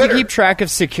 Right, if Twitter. you keep track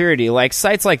of security, like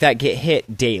sites like that get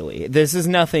hit daily. This is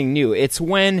nothing new. It's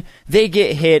when they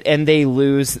get hit and they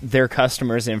lose their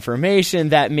customers' information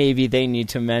that maybe they need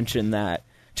to mention that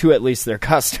to at least their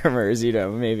customers,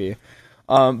 maybe.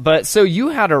 But so you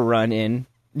had a run-in.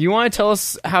 You want to tell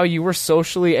us how you were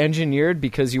socially engineered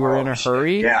because you were in a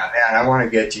hurry? Yeah, man, I want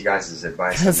to get you guys'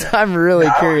 advice on that. I'm really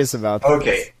curious about that.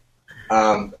 Okay.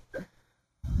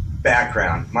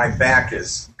 Background. My back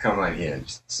is come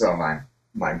unhinged. So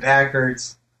my back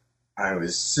hurts. I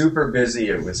was super busy.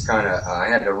 It was kind of, I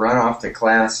had to run off to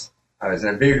class. I was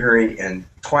in a big hurry, and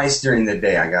twice during the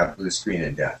day I got blue screen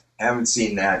of death. Haven't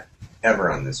seen that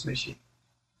ever on this machine.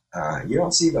 You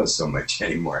don't see those so much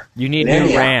anymore. You need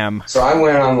new RAM. So I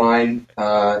went online,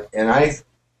 and I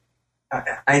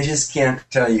just can't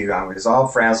tell you. I was all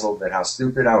frazzled at how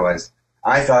stupid I was.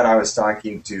 I thought I was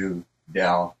talking to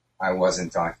Dell. I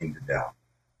wasn't talking to Dell.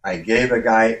 I gave a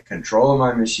guy control of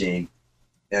my machine,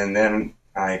 and then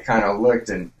I kind of looked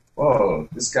and, whoa,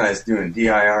 this guy's doing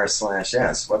dir/s.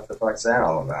 What the fuck's that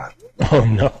all about? Oh,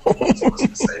 no. I'm supposed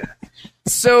to say that.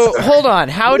 So, hold on.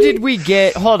 How did we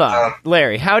get... Hold on,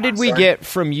 Larry. How did we get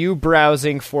from you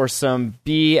browsing for some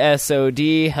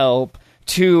BSOD help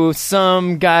to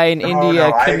some guy in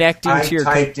India connecting to your...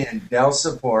 I typed in Dell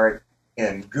support,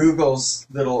 and Google's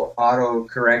little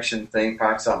auto-correction thing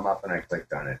pops something up, and I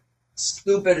clicked on it.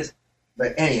 Stupid as...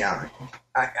 But anyhow,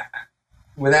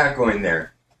 without going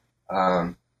there,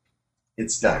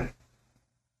 it's done.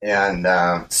 And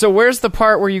so where's the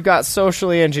part where you got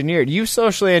socially engineered? You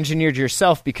socially engineered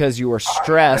yourself because you were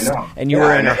stressed and you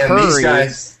were in a hurry. And these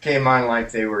guys came on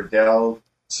like they were Dell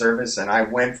service, and I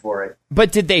went for it.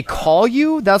 But did they call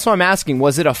you? That's what I'm asking.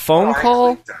 Was it a phone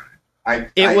call?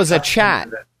 It was a chat.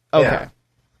 Okay.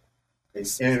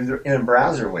 It's in a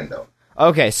browser window.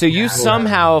 Okay, so you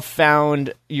somehow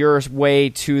found your way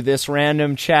to this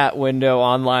random chat window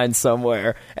online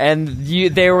somewhere, and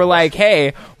they were like,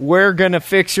 hey, we're going to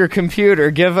fix your computer,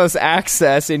 give us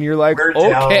access, and you're like,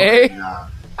 okay.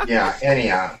 Yeah,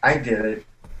 anyhow, I did it.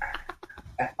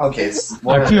 Okay,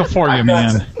 I feel for you,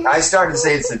 man. I started to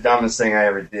say it's the dumbest thing I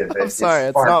ever did, but I'm sorry,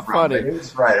 it's not funny. It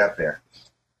was right up there.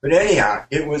 But anyhow,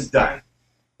 it was done.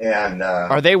 And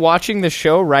are they watching the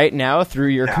show right now through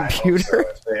your computer? I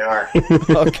hope so, they are.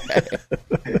 Okay.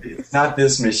 It's not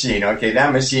this machine. Okay,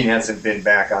 that machine hasn't been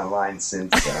back online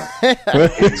since.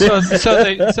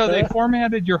 So they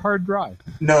formatted your hard drive.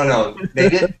 No, they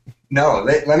did. No,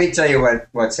 let me tell you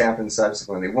what's happened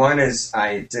subsequently. One is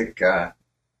I took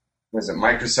was it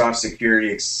Microsoft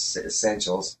Security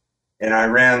Essentials, and I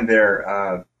ran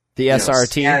their the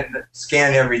SRT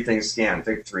scan everything.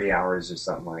 Took 3 hours or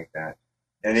something like that.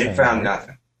 And it found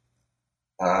nothing.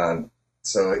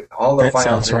 So all the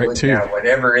files it looked at,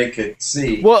 whatever it could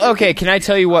see. Well, okay, can I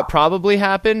tell you what probably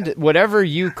happened? Whatever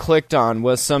you clicked on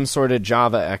was some sort of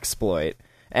Java exploit,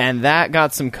 and that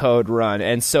got some code run.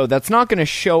 And so that's not going to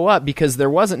show up because there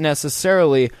wasn't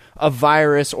necessarily a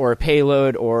virus or a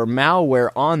payload or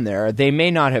malware on there. They may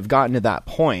not have gotten to that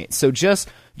point. So just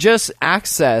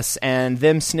access and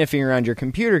them sniffing around your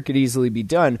computer could easily be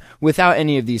done without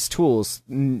any of these tools,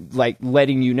 like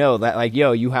letting you know that, like,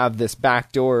 yo, you have this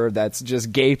back door that's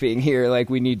just gaping here.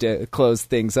 Like, we need to close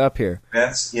things up here.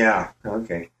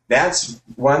 Okay. That's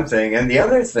one thing. And the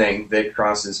other thing that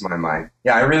crosses my mind,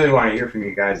 I really want to hear from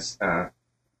you guys'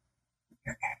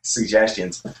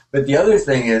 suggestions. But the other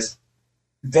thing is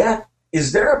there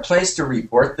a place to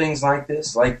report things like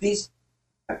this? Like these...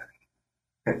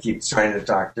 I keep trying to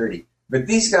talk dirty, but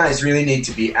these guys really need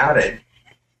to be outed.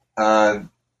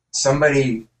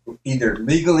 Somebody either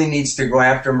legally needs to go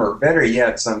after them, or better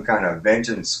yet, some kind of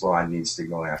vengeance squad needs to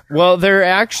go after them. Well, there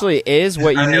actually is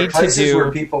what you need to do.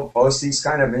 Where people post these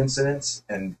kind of incidents,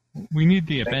 and we need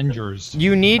the Avengers.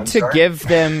 You need to give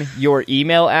them your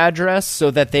email address so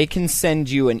that they can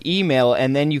send you an email,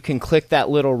 and then you can click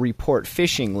that little report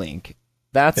phishing link.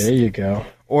 There you go.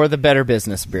 Or the Better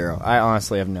Business Bureau. I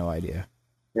honestly have no idea.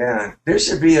 Yeah, there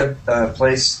should be a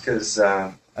place because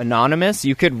anonymous.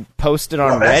 You could post it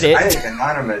on Reddit. I think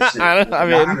anonymous.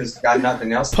 Anonymous got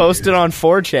nothing else. Post it on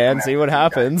 4chan. See what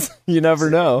happens. You never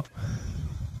know.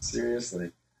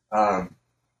 Seriously.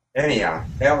 Anyhow,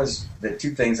 that was the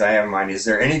two things I have in mind. Is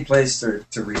there any place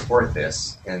to report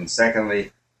this? And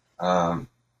secondly,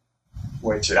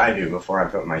 what should I do before I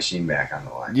put my machine back on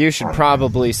the line? You should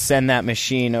probably send that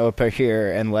machine over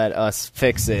here and let us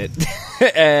fix it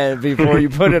and before you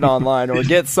put it online, or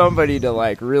get somebody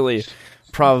to really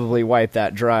probably wipe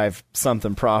that drive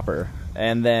something proper.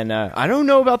 And then I don't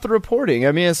know about the reporting.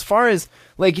 I mean, as far as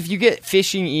like if you get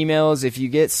phishing emails, if you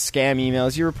get scam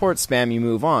emails, you report spam, you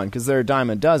move on because they're a dime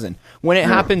a dozen. When it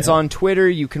happens on Twitter,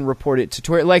 you can report it to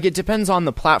Twitter. Like it depends on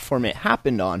the platform it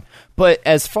happened on. But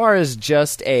as far as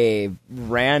just a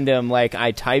random, like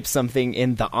I type something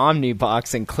in the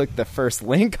Omnibox and click the first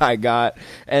link I got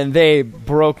and they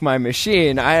broke my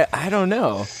machine, I don't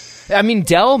know. I mean,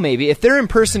 Dell maybe. If they're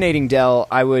impersonating Dell,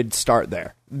 I would start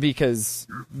there. Because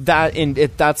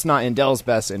that's not in Dell's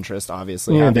best interest,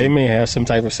 obviously. Yeah, they may have some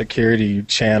type of security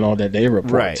channel that they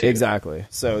report right, to. Exactly.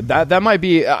 So that might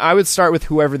be... I would start with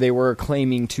whoever they were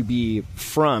claiming to be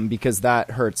from, because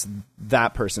that hurts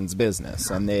that person's business.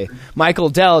 And Michael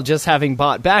Dell, just having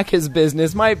bought back his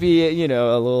business, might be, a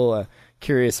little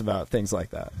curious about things like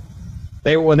that.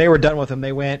 When they were done with him,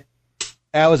 they went,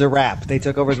 that was a wrap. They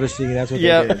took over his machine. That's what they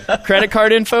did. Credit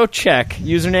card info? Check.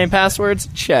 Username, passwords?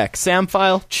 Check. SAM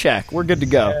file? Check. We're good to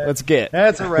go. Let's get.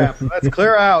 That's a wrap. Let's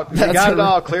clear out. We got it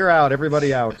all. Clear out.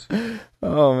 Everybody out.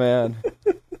 Oh, man.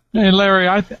 Hey, Larry,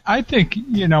 I think,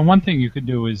 one thing you could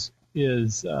do is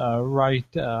write,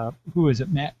 who is it,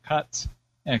 Matt Cutts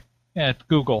at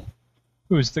Google,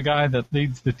 who's the guy that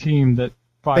leads the team that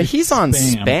fights But he's on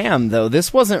spam, though.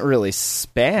 This wasn't really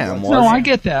spam, was it? No, I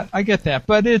get that.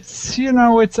 But it's,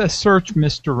 it's a search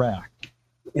misdirect.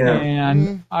 Yeah.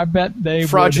 And I bet they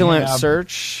fraudulent would have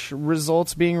search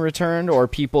results being returned, or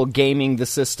people gaming the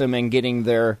system and getting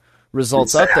their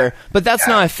results up there. But that's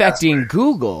not affecting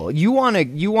Google. You want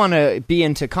to be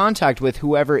into contact with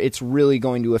whoever it's really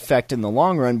going to affect in the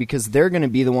long run, because they're going to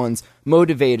be the ones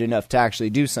motivated enough to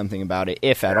actually do something about it,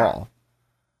 if at all.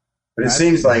 But it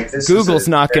seems like Google's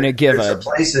not going to give a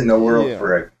place in the world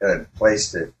for a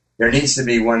place to. There needs to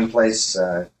be one place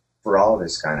for all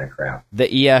this kind of crap.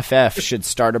 The EFF should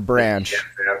start a branch.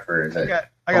 I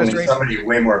got a strange, somebody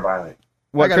way more violent.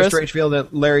 I got a strange feeling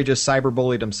that Larry just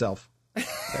cyberbullied himself.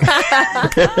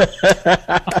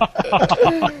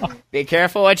 Be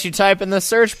careful what you type in the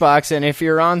search box, and if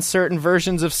you're on certain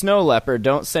versions of Snow Leopard,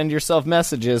 don't send yourself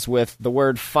messages with the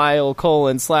word file : /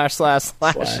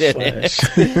 / in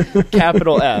it.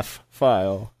 Capital F,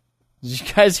 file. Did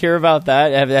you guys hear about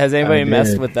that? Has anybody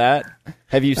messed with that?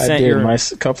 Have you sent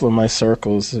a couple of my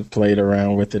circles have played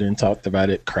around with it and talked about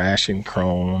it crashing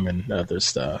Chrome and other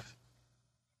stuff.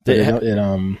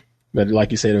 But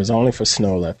like you said, it was only for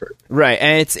Snow Leopard. Right,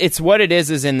 and it's what it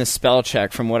is in the spell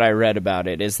check, from what I read about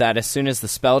it, is that as soon as the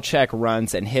spell check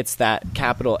runs and hits that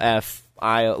capital F,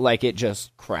 it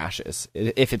just crashes.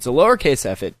 If it's a lowercase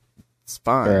f, it's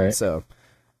fine. Right. So,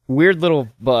 weird little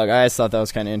bug. I just thought that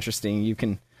was kind of interesting. You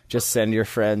can just send your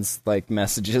friends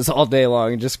messages all day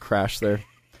long and just crash there.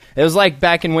 It was like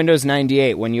back in Windows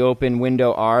 98 when you open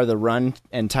window R, the run,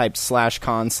 and type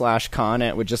 /con/con, and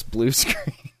it would just blue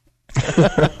screen.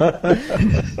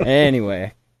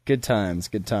 Anyway, good times.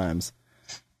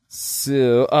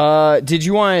 So, did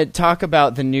you want to talk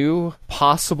about the new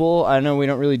possible? I know we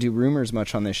don't really do rumors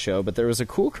much on this show, but there was a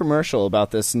cool commercial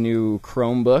about this new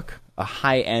Chromebook, a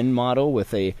high-end model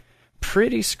with a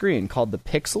pretty screen called the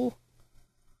Pixel.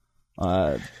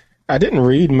 I didn't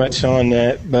read much on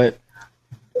that, but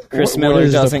Chris Miller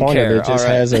doesn't care. It just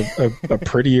has a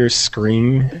prettier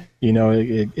screen.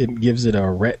 It gives it a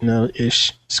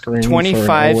Retina-ish screen for an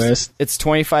OS. It's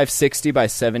 2560 by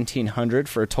 1700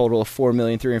 for a total of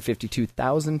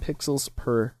 4,352,000 pixels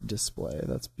per display.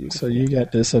 That's beautiful. So you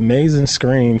got this amazing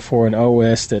screen for an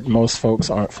OS that most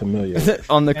folks aren't familiar with.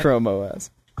 On the Chrome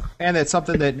OS. And it's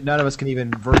something that none of us can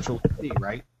even virtually see,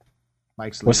 right?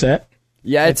 Mike's What's that?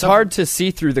 Yeah, it's hard to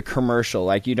see through the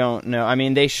commercial. You don't know. I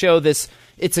mean, they show this.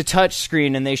 It's a touch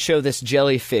screen, and they show this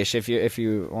jellyfish. If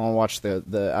you want to watch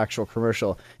the actual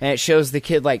commercial, and it shows the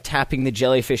kid tapping the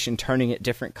jellyfish and turning it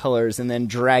different colors, and then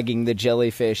dragging the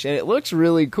jellyfish, and it looks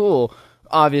really cool.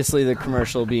 Obviously, the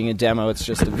commercial being a demo, it's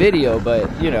just a video. But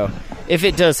if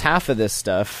it does half of this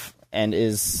stuff and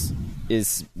is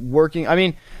working, I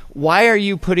mean, why are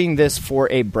you putting this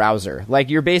for a browser?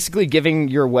 You're basically giving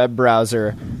your web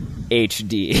browser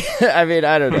HD. I mean,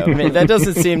 I don't know. I mean, that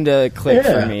doesn't seem to click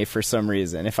for me for some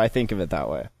reason, if I think of it that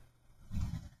way.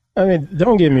 I mean,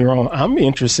 don't get me wrong. I'm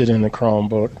interested in the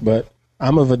Chromebook, but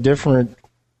I'm of a different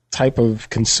type of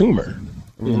consumer.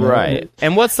 Right.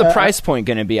 And what's the price point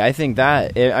going to be? I think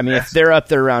that, if they're up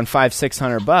there around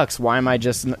 $500-$600, why am I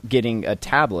just getting a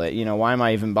tablet? Why am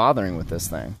I even bothering with this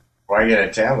thing? Why get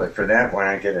a tablet for that?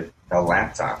 Why not get a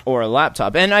laptop? Or a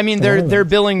laptop. And I mean, they're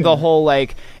billing the whole,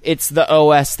 it's the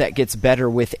OS that gets better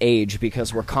with age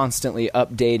because we're constantly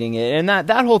updating it. And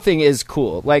that whole thing is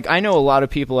cool. I know a lot of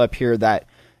people up here that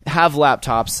have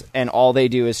laptops and all they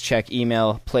do is check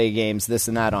email, play games, this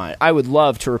and that on it. I would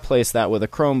love to replace that with a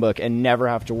Chromebook and never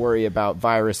have to worry about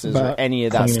viruses or any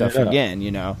of that stuff again,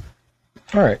 you know.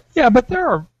 All right. Yeah, but there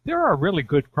are really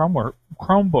good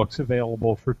Chromebooks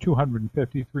available for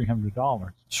 $250,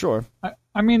 $300. Sure.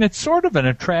 I mean, it's sort of an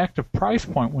attractive price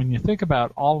point when you think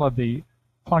about all of the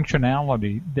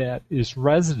functionality that is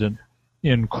resident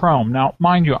in Chrome. Now,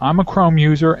 mind you, I'm a Chrome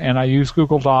user, and I use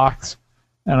Google Docs,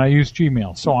 and I use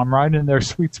Gmail, so I'm right in their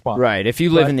sweet spot. Right. If you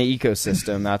live in the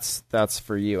ecosystem, that's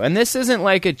for you. And this isn't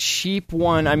like a cheap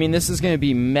one. I mean, this is going to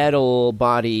be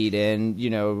metal-bodied and,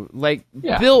 you know, like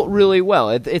built really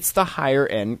well. It's the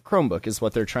higher-end Chromebook is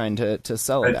what they're trying to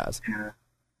sell it as.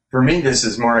 For me, this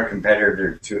is more a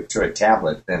competitor to a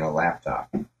tablet than a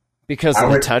laptop. Because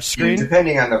of the touchscreen?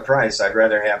 Depending on the price, I'd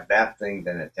rather have that thing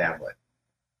than a tablet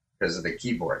because of the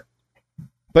keyboard.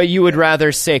 But you would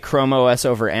rather say Chrome OS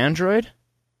over Android?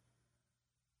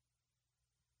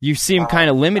 You seem kind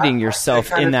of limiting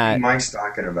yourself in that. Mike's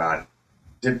talking about.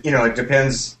 You know, it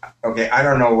depends. Okay, I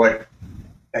don't know what.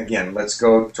 Again, let's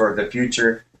go toward the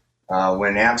future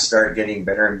when apps start getting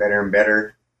better and better and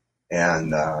better,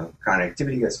 and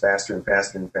connectivity gets faster and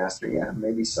faster and faster. Yeah,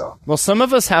 maybe so. Well, some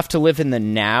of us have to live in the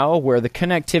now, where the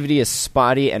connectivity is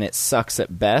spotty and it sucks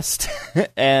at best,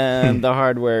 and the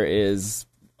hardware is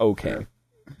okay.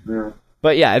 Yeah.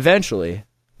 But yeah, eventually,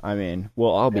 I mean, we'll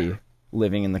all be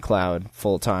living in the cloud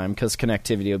full time because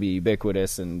connectivity will be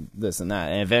ubiquitous and this and that,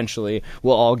 and eventually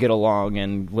we'll all get along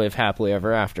and live happily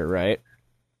ever after, right?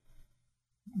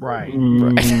 Right.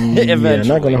 Eventually. Yeah,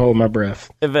 not going to hold my breath.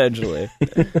 Eventually.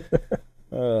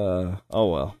 Oh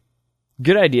well.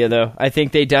 Good idea though. I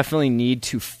think they definitely need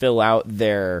to fill out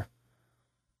their,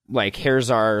 like,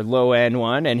 here's our low end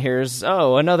one, and here's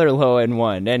another low end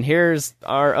one, and here's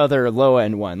our other low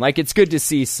end one. Like, it's good to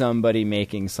see somebody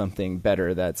making something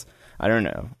better that's, I don't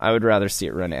know. I would rather see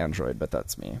it run Android, but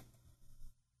that's me.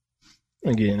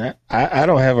 Again, I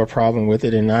don't have a problem with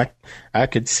it, and I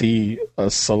could see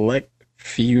a select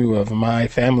few of my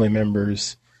family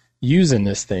members using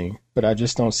this thing, but I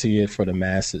just don't see it for the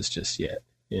masses just yet.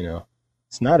 You know,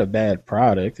 it's not a bad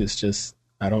product. It's just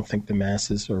I don't think the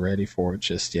masses are ready for it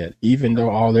just yet, even though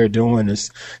all they're doing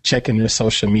is checking their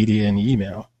social media and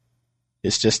email.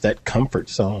 It's just that comfort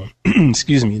zone.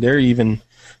 Excuse me. They're even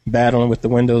battling with the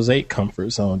Windows 8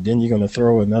 comfort zone. Then you're going to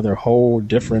throw another whole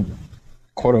different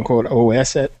quote-unquote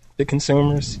OS at the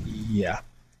consumers? Yeah,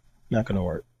 not going to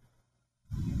work.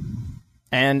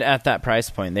 And at that price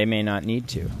point, they may not need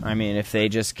to. I mean, if they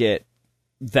just get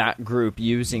that group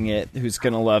using it who's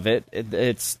going to love it,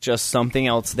 it's just something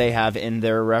else they have in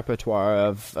their repertoire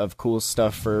of cool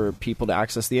stuff for people to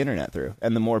access the internet through.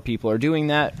 And the more people are doing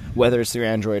that, whether it's through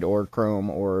Android or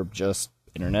Chrome or just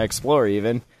Internet Explorer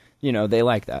even, you know, they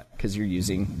like that because you're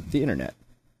using the internet.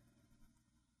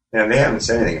 Yeah, they haven't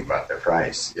said anything about the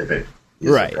price. If it is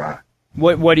right. A product.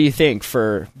 What do you think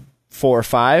for 4 or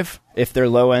 5? If their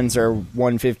low ends are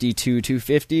 150 to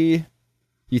 250,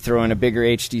 you throw in a bigger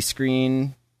HD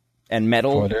screen and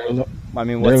metal. I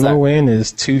mean, what's their low that? end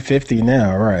is 250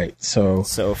 now, right? So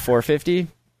 450.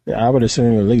 I would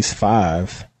assume at least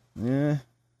 5. Yeah,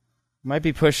 might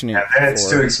be pushing it. Yeah, then it's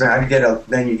too expensive.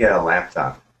 Then you get a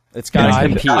laptop. It's got to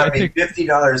compete. I think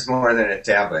 $50 more than a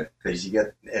tablet because you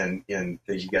get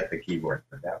because you get the keyboard.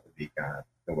 But that would be kind of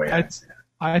the way I'd say it.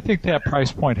 I think that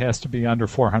price point has to be under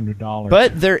 $400.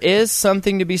 But there is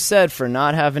something to be said for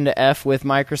not having to F with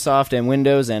Microsoft and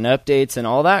Windows and updates and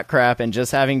all that crap and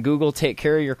just having Google take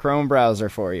care of your Chrome browser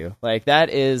for you. Like,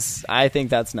 I think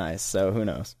that's nice, so who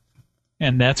knows.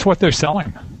 And that's what they're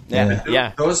selling.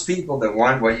 Yeah. Those people that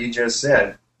want what you just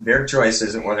said, their choice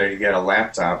isn't whether to get a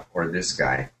laptop or this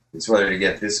guy. It's whether to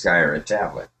get this guy or a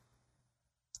tablet.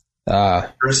 A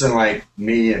person like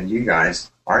me and you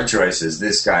guys, our choice is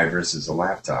this guy versus a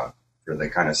laptop for the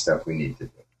kind of stuff we need to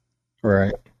do.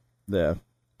 Right. Yeah.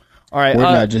 All right. We're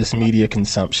not just media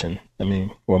consumption. I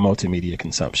mean, we're multimedia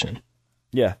consumption.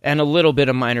 Yeah, and a little bit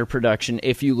of minor production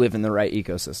if you live in the right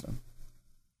ecosystem,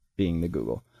 being the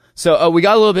Google. So we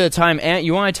got a little bit of time. Ant,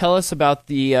 you want to tell us about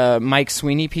the Mike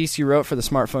Sweeney piece you wrote for the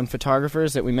Smartphone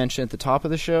Photographers that we mentioned at the top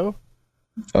of the show?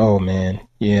 Oh, man.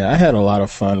 Yeah, I had a lot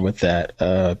of fun with that.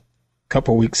 A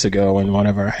couple weeks ago in one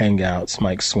of our Hangouts,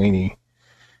 Mike Sweeney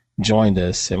joined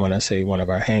us. And when I say one of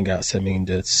our Hangouts, I mean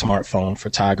the Smartphone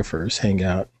Photographers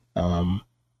Hangout,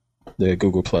 the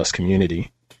Google Plus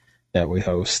community that we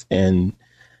host. And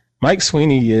Mike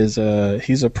Sweeney is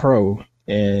he's a pro,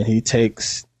 and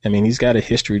he's got a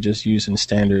history just using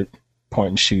standard point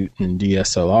and shoot and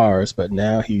DSLRs, but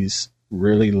now he's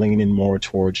really leaning more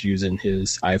towards using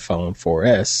his iPhone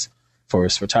 4S for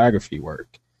his photography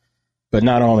work. But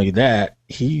not only that,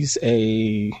 he's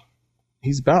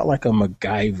about like a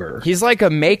MacGyver. He's like a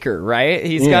maker, right?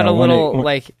 He's got a little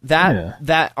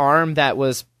that arm that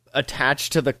was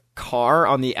attached to the car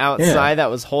on the outside that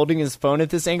was holding his phone at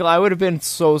this angle. I would have been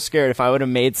so scared if I would have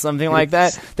made something like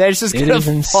that. That's just gonna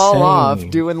fall off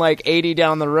doing like 80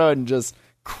 down the road and just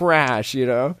crash, you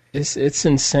know? It's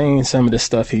insane some of the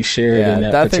stuff he shared in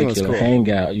that particular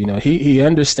hangout. You know, he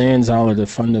understands all of the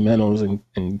fundamentals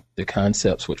and the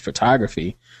concepts with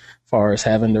photography, as far as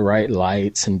having the right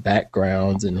lights and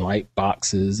backgrounds and light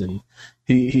boxes, and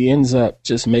he ends up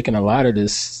just making a lot of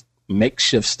this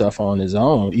makeshift stuff on his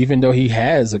own, even though he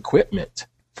has equipment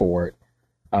for it.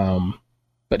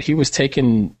 But he was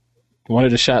taking one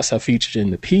of the shots I featured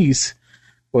in the piece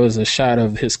was a shot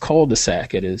of his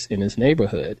cul-de-sac in his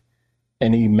neighborhood,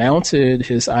 and he mounted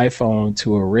his iPhone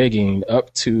to a rigging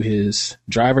up to his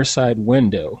driver's side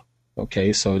window.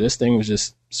 Okay, so this thing was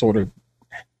just sort of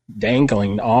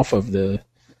dangling off of the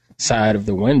side of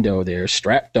the window there,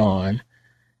 strapped on.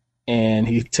 And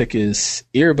he took his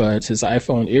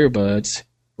iPhone earbuds,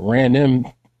 ran them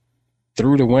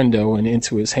through the window and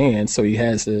into his hands. So he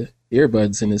has the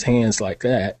earbuds in his hands like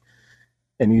that.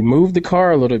 And he moved the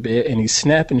car a little bit, and he's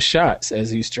snapping shots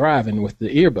as he's driving with the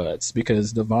earbuds,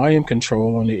 because the volume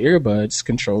control on the earbuds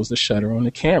controls the shutter on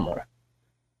the camera.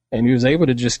 And he was able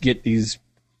to just get these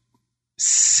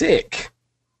sick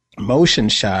motion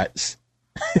shots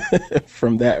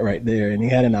from that right there. And he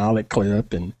had an Ollie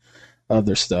clip and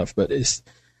other stuff, but it's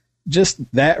just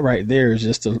that right there is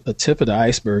just a tip of the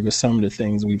iceberg of some of the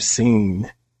things we've seen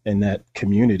in that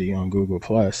community on Google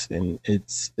Plus, and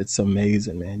it's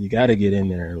amazing, man. You got to get in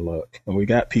there and look. And we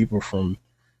got people from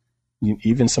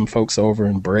even some folks over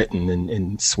in Britain and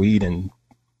in Sweden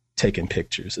taking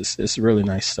pictures. It's really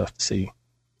nice stuff to see.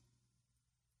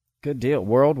 Good deal,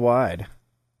 worldwide.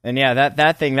 And yeah,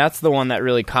 that thing, that's the one that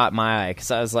really caught my eye,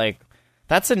 because I was like,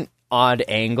 that's an odd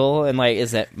angle, and like,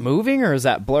 is that moving or is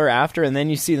that blur after? And then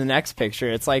you see the next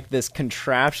picture, it's like this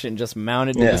contraption just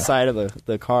mounted to the side of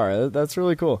the car. That's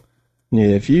really cool. Yeah,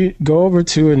 if you go over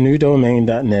to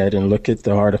anewdomain.net and look at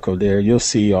the article there, you'll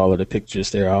see all of the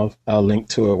pictures there. I'll link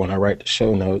to it when I write the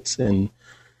show notes, and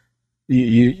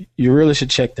you really should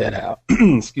check that out.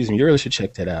 Excuse me, you really should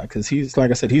check that out, because he's,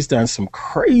 like I said, he's done some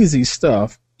crazy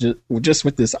stuff just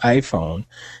with this iPhone.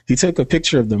 He took a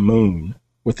picture of the moon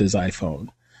with his iPhone.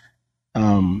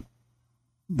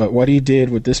 But what he did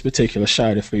with this particular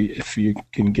shot, if you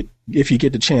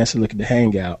get the chance to look at the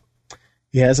hangout,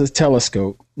 he has a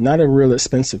telescope, not a real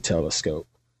expensive telescope,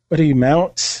 but he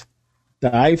mounts the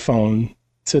iPhone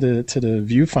to the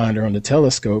viewfinder on the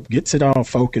telescope, gets it all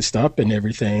focused up and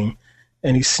everything,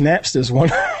 and he snaps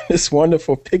this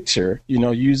wonderful picture, you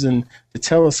know, using the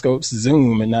telescope's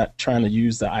zoom and not trying to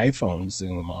use the iPhone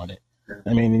zoom on it.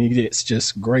 I mean, and he gets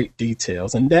just great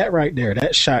details. And that right there,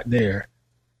 that shot there,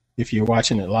 if you're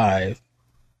watching it live,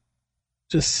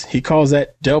 he calls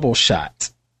that double shot.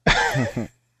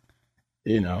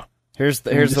 You know. Here's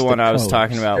the one I was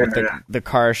talking about with the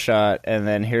car shot, and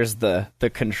then here's the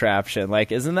contraption. Like,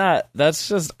 that's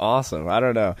just awesome. I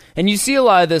don't know. And you see a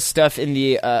lot of this stuff in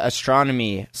the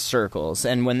astronomy circles,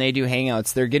 and when they do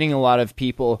hangouts, they're getting a lot of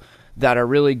people that are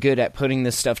really good at putting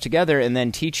this stuff together and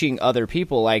then teaching other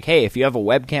people, like, hey, if you have a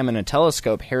webcam and a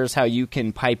telescope, here's how you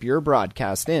can pipe your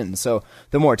broadcast in. So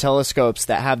the more telescopes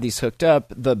that have these hooked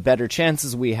up, the better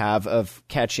chances we have of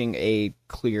catching a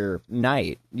clear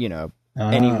night, you know,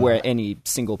 anywhere, any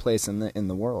single place in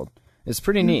the world. It's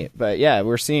pretty neat. But yeah,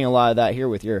 we're seeing a lot of that here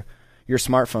with your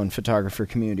smartphone photographer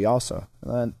community also.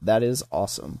 That is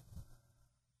awesome.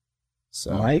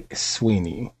 So Mike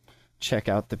Sweeney. Check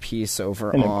out the piece over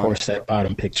and of course that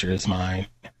bottom picture is mine.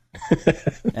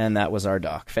 And that was our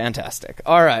doc. Fantastic.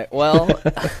 All right, well,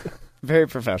 very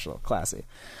professional, classy.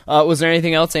 Was there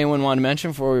anything else anyone wanted to mention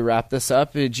before we wrap this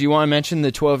up? Did you want to mention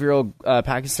the 12-year-old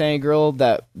Pakistani girl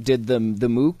that did the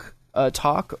MOOC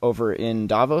talk over in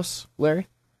Davos, Larry?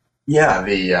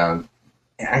 Yeah,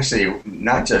 actually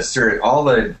not just her, all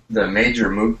the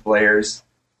major MOOC players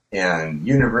and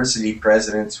university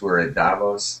presidents were at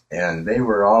Davos, and they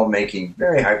were all making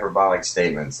very hyperbolic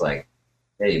statements like,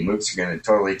 hey, MOOCs are going to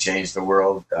totally change the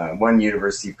world. One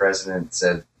university president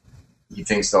said he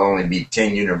thinks there'll only be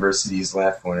 10 universities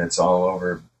left when it's all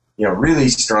over. You know, really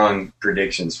strong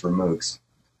predictions for MOOCs.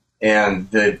 And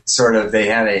they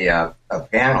had a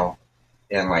panel,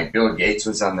 and like Bill Gates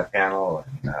was on the panel,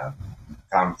 and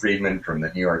Tom Friedman from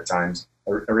the New York Times,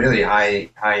 a really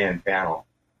high-end panel.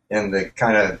 And the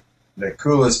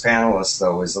coolest panelist,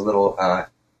 though, was a little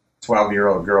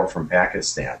 12-year-old girl from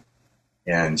Pakistan.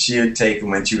 And she had taken,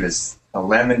 when she was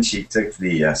 11, she took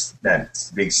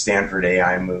that big Stanford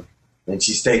AI MOOC. And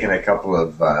she's taken a couple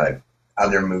of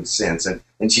other MOOCs since.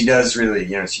 And she does really,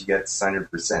 she gets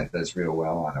 100%, does real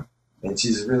well on them. And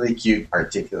she's a really cute,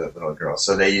 articulate little girl.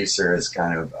 So they use her as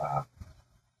kind of,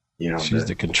 she's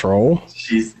the control.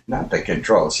 She's not the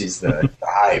control. She's the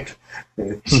hype.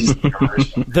 She's the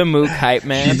commercial. The MOOC hype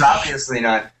man. She's obviously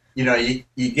not. You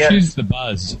get. She's the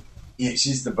buzz. Yeah,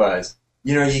 she's the buzz.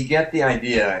 You get the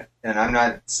idea, and I'm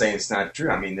not saying it's not true.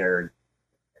 I mean, there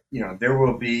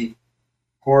will be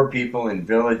poor people in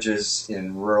villages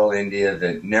in rural India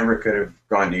that never could have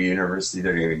gone to university.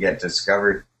 They're going to get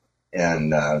discovered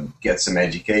and get some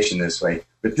education this way.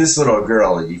 But this little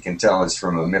girl, you can tell, is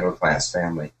from a middle-class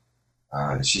family.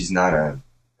 She's not a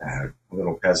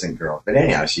little peasant girl. But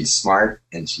anyhow, she's smart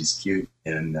and she's cute.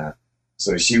 And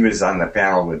so she was on the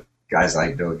panel with guys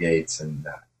like Bill Gates and,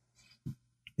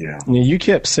 You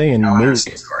kept saying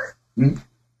MOOC.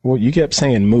 Well, you kept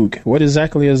saying MOOC. What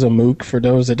exactly is a MOOC for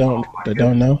those that don't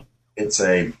know? It's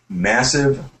a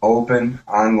massive open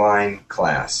online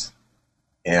class.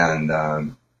 And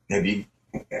have you...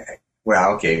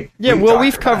 Well, okay. Yeah,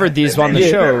 we've covered these on the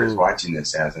show. Whoever's watching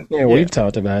this hasn't. Yeah, we've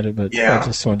talked about it, but I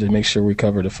just wanted to make sure we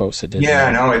covered the folks that didn't. Yeah,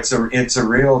 no, it's a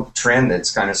real trend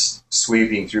that's kind of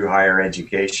sweeping through higher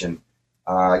education,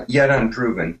 yet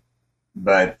unproven.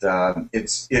 But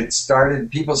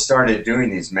people started doing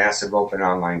these massive open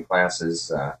online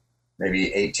classes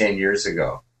maybe 8-10 years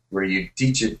ago, where you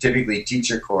typically teach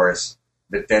a course,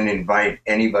 but then invite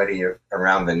anybody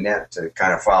around the net to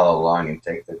kind of follow along and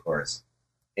take the course.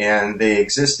 And they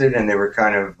existed, and they were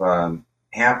kind of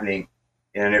happening.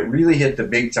 And it really hit the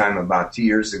big time about 2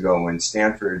 years ago when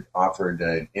Stanford offered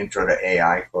an Intro to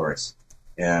AI course,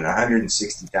 and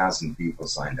 160,000 people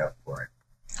signed up for it.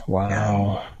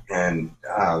 Wow. And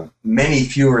many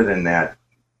fewer than that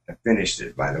finished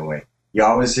it, by the way. You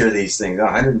always hear these things,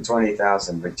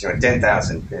 120,000, but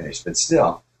 10,000 finished. But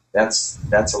still, that's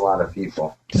a lot of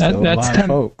people. That's a lot of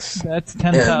folks. That's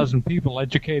 10,000 people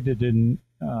educated in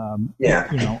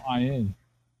IA.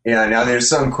 Yeah, now there's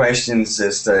some questions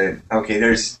as to,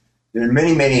 there are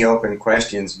many open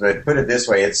questions, but put it this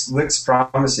way, it looks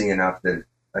promising enough that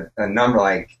a number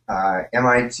like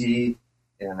MIT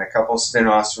and a couple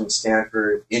spin-offs from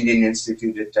Stanford, Indian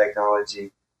Institute of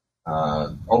Technology,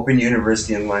 Open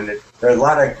University in London, there are a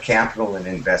lot of capital and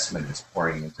investment that's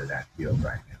pouring into that field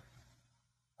right now.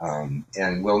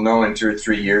 And we'll know in 2 or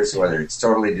 3 years whether it's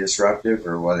totally disruptive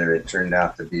or whether it turned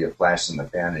out to be a flash in the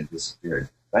pan and disappeared.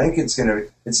 I think it's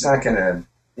not going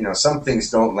to, some things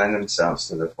don't lend themselves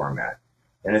to the format.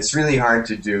 And it's really hard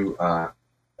to do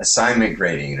assignment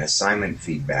grading and assignment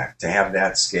feedback to have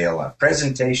that scale up.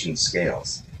 Presentation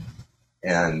scales.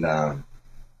 And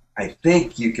I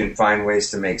think you can find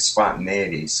ways to make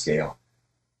spontaneity scale.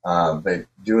 But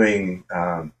doing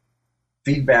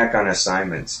feedback on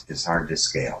assignments is hard to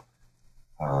scale.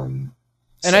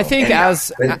 I think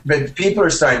but people are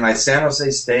starting, like San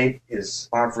Jose State is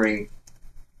offering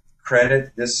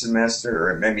credit this semester,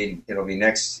 or maybe it'll be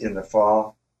next in the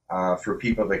fall, for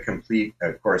people to complete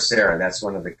Coursera. That's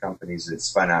one of the companies that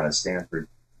spun out of Stanford.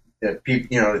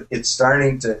 You're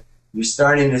starting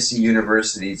to see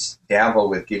universities dabble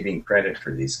with giving credit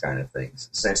for these kind of things,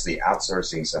 essentially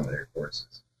outsourcing some of their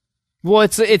courses. Well,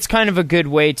 it's kind of a good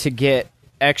way to get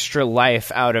extra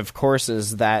life out of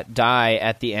courses that die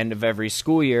at the end of every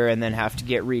school year and then have to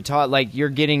get retaught. Like, you're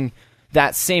getting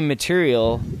that same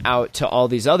material out to all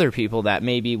these other people that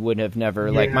maybe would have never,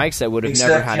 like Mike said, would have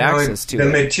never had access to the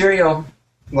it. Material,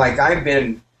 like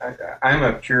I'm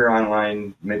a pure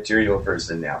online material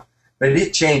person now, but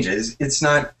it changes. It's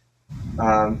not,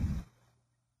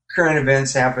 current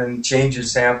events happen,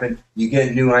 changes happen, you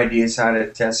get new ideas how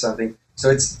to test something.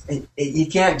 So you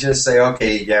can't just say,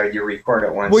 okay, yeah, you record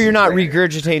it once. Well, you're not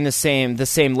regurgitating the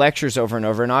same lectures over and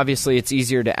over, and obviously it's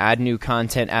easier to add new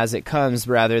content as it comes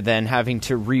rather than having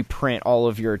to reprint all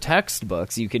of your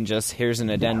textbooks. You can just, here's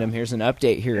an addendum, here's an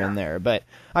update here and there. But,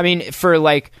 I mean, for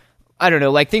I don't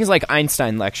know, like things like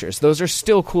Einstein lectures, those are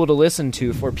still cool to listen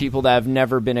to for people that have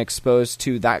never been exposed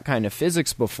to that kind of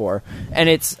physics before.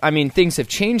 And things have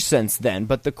changed since then,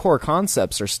 but the core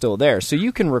concepts are still there. So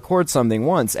you can record something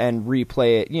once and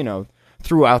replay it,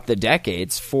 throughout the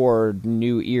decades for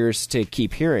new ears to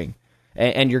keep hearing.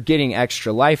 And you're getting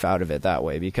extra life out of it that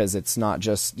way because it's not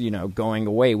just, going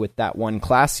away with that one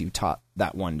class you taught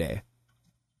that one day.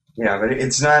 Yeah, but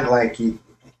it's not like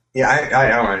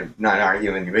I'm not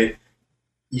arguing, but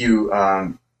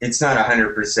it's not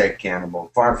 100%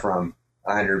 cannibal, far from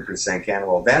 100%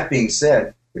 cannibal. That being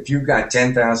said, if you've got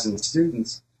 10,000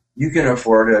 students, you can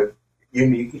afford a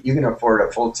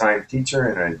full-time teacher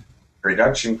and a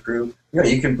production crew.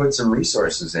 You can put some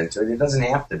resources into it. It doesn't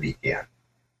have to be canned.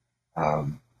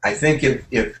 I think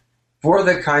if for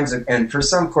the kinds of, and for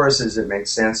some courses it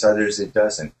makes sense, others it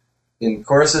doesn't. In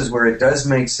courses where it does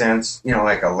make sense,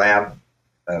 like a lab,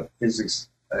 physics,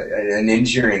 an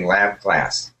engineering lab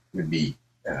class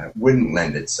wouldn't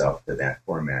lend itself to that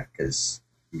format because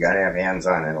you got to have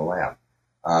hands-on in a lab.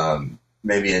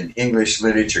 Maybe an English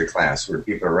literature class where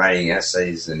people are writing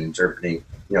essays and interpreting,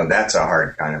 that's a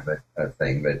hard kind of a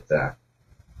thing.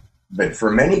 But for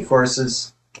many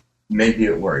courses, maybe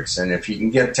it works. And if you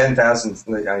can get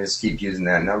 10,000, I just keep using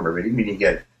that number, but even if you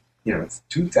get,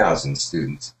 2,000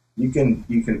 students, you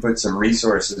can put some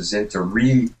resources into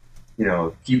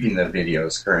keeping the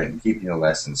videos current and keeping the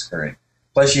lessons current.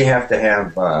 Plus, you have to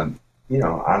have,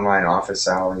 online office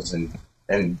hours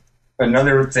and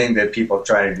another thing that people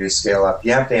try to do scale up.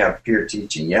 You have to have peer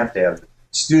teaching. You have to have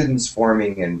students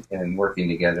forming and working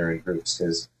together in groups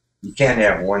because you can't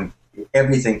have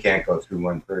everything can't go through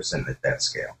one person at that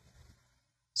scale.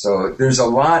 So there's a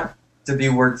lot to be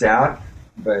worked out,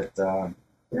 but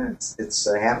it's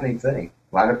a happening thing.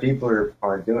 A lot of people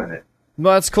are doing it.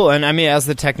 Well, that's cool. And I mean, as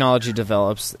the technology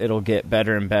develops, it'll get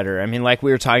better and better. I mean, like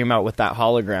we were talking about with that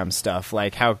hologram stuff,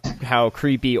 like how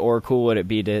creepy or cool would it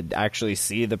be to actually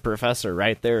see the professor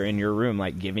right there in your room,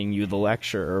 like giving you the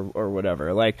lecture or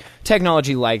whatever. Like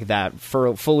technology like that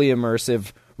for fully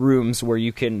immersive rooms where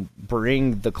you can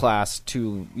bring the class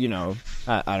to,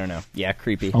 I don't know. Yeah,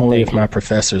 creepy. Only if my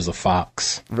professor's a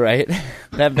fox. Right?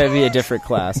 That may be a different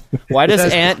class. Why does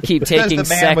Ant keep taking the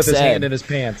man sex with his ed? hand in his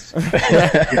pants.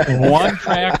 One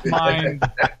track mind.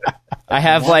 I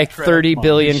have like 30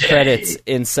 billion credits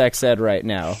in sex ed right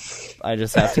now. I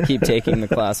just have to keep taking the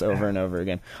class over and over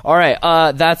again. All right,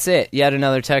 that's it. Yet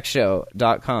another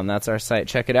techshow.com. That's our site.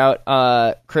 Check it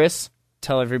out. Chris,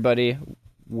 tell everybody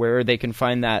where they can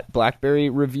find that BlackBerry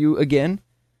review again.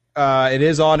 It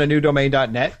is on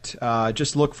anewdomain.net.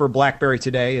 Just look for BlackBerry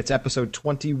Today. It's episode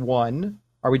 21.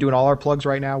 Are we doing all our plugs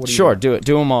right now? Sure, do it.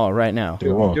 Do them all right now.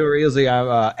 Do it easily.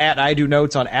 At I Do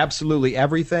Notes on absolutely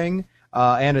everything.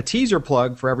 And a teaser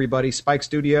plug for everybody, Spike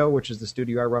Studio, which is the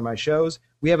studio I run my shows.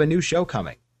 We have a new show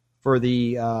coming for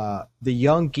the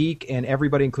young geek and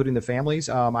everybody, including the families.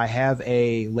 I have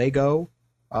a Lego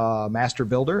master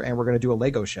builder, and we're going to do a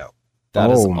Lego show. That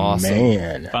is awesome.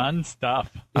 Man. Fun stuff.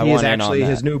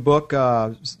 His new book,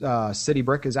 City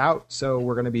Brick, is out, so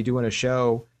we're going to be doing a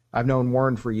show. I've known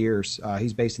Warren for years.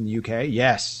 He's based in the UK.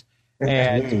 Yes.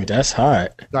 And Dude, that's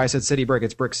hot. I said City Brick.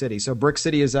 It's Brick City. So Brick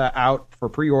City is out for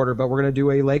pre-order, but we're going to do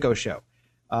a Lego show.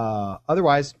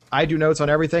 Otherwise, I do notes on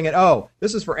everything. And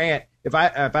this is for Ant. If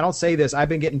I don't say this, I've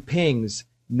been getting pings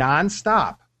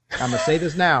nonstop. I'm going to say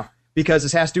this now because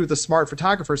this has to do with the Smart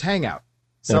Photographers Hangout.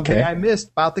 Something I missed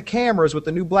about the cameras with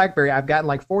the new BlackBerry. I've gotten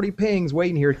like 40 pings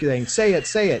waiting here saying, say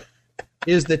it,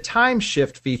 is the time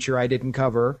shift feature I didn't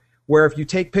cover, where if you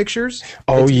take pictures.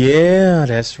 Oh, yeah,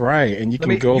 that's right. And you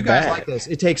can go you guys back. Like this.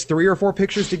 It takes 3 or 4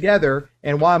 pictures together,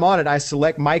 and while I'm on it, I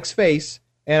select Mike's face,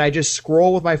 and I just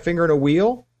scroll with my finger in a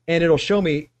wheel, and it'll show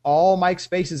me all Mike's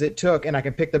faces it took, and I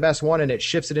can pick the best one, and it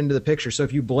shifts it into the picture. So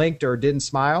if you blinked or didn't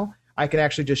smile, I can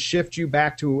actually just shift you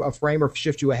back to a frame or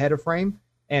shift you ahead of frame.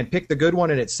 And pick the good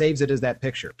one, and it saves it as that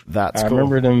picture. That's cool. I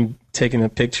remember them taking a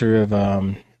picture of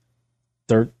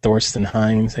Thorsten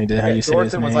Hines. How you say his name?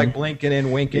 Thorsten was like blinking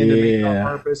and winking to make it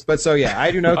on purpose. But so, yeah,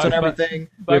 I do notes on everything.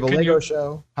 We have a Lego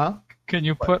show. Huh? Can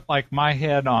you put, like, my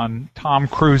head on Tom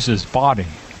Cruise's body?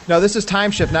 No, this is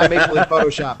Time Shift, not Make-Believe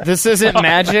Photoshop. This isn't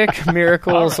magic,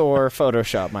 miracles, or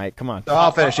Photoshop, Mike. Come on. So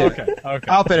I'll finish it. Okay.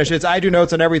 I'll finish it. It's I Do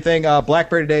Notes on everything.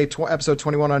 BlackBerry Today, episode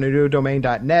 21 on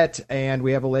anewdomain.net. And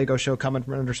we have a Lego show coming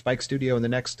from under Spike Studio in the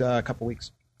next couple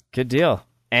weeks. Good deal.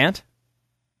 Ant?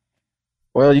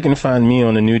 Well, you can find me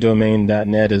on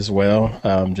anewdomain.net as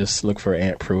well. Just look for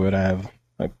Ant Pruitt. I have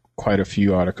quite a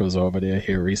few articles over there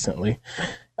here recently.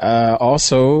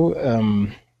 Also,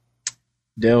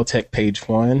 Dell Tech Page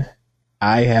 1.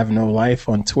 I Have No Life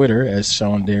on Twitter as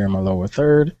Sean Dare in my lower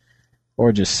third.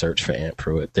 Or just search for Ant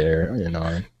Pruitt there,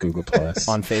 on Google Plus.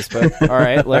 On Facebook. All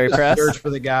right, Larry Press. Search for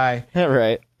the guy.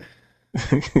 Right.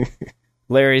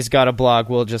 Larry's got a blog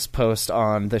we'll just post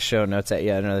on the show notes at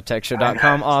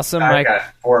yetanothertechshow.com. Awesome, Mike. I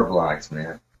got 4 blogs,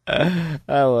 man.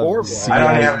 I love 4 it. blogs. I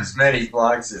don't have as many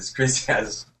blogs as Chris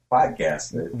has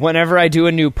podcasts. Whenever I do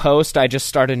a new post, I just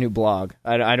start a new blog.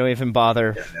 I don't even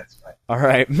bother. Yeah, that's right. All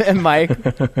right, Mike.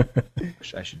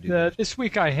 I should do that. This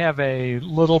week I have a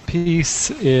little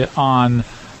piece on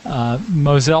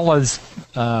Mozilla's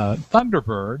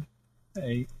Thunderbird,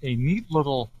 a neat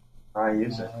little I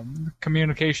use it.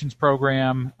 communications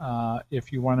program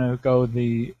if you want to go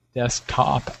the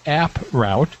desktop app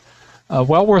route.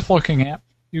 Well worth looking at.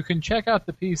 You can check out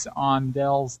the piece on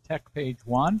Dell's Tech Page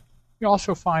 1. You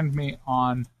also find me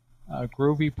on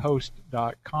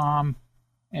groovypost.com,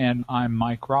 and I'm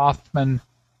Mike Rothman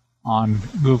on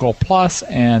Google+,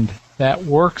 and that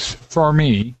works for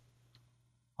me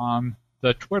on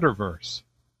the Twitterverse.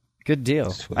 Good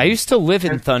deal. I used to live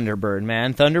in Thunderbird,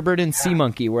 man. Thunderbird and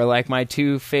SeaMonkey were like my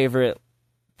two favorite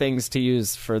things to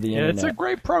use for the internet. It's a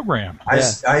great program.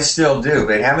 I still do,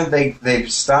 but haven't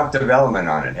they've stopped development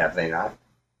on it, have they not?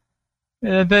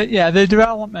 The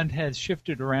development has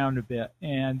shifted around a bit,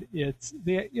 and it's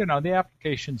the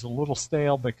application's a little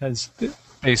stale because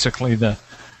basically the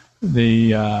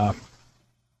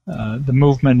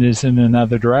movement is in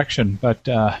another direction, but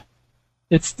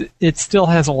it still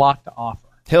has a lot to offer.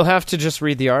 He'll have to just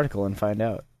read the article and find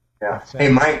out. Yeah. Hey,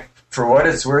 Mike, for what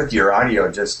it's worth, your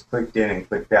audio just clicked in and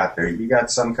clicked out there. You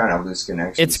got some kind of loose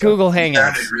connection. It's Google Hangouts.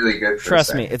 It sounded really good.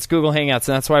 Trust me, it's Google Hangouts,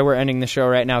 and that's why we're ending the show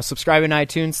right now. Subscribe in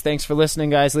iTunes. Thanks for listening,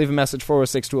 guys. Leave a message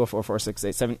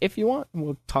 406-204-4687 if you want.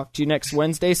 We'll talk to you next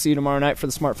Wednesday. See you tomorrow night for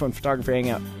the Smartphone Photography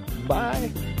Hangout.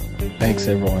 Bye. Thanks,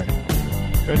 everyone.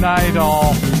 Good night,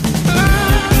 all.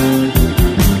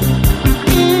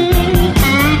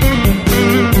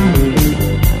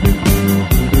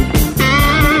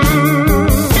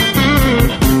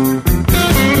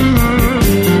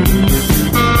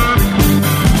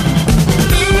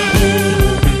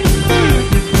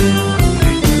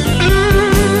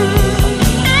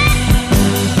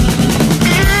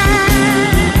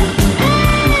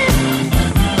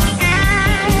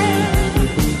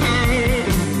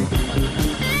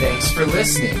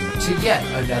 Listening to Yet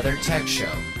Another Tech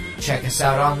Show. Check us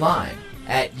out online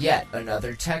at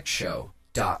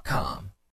yetanothertechshow.com.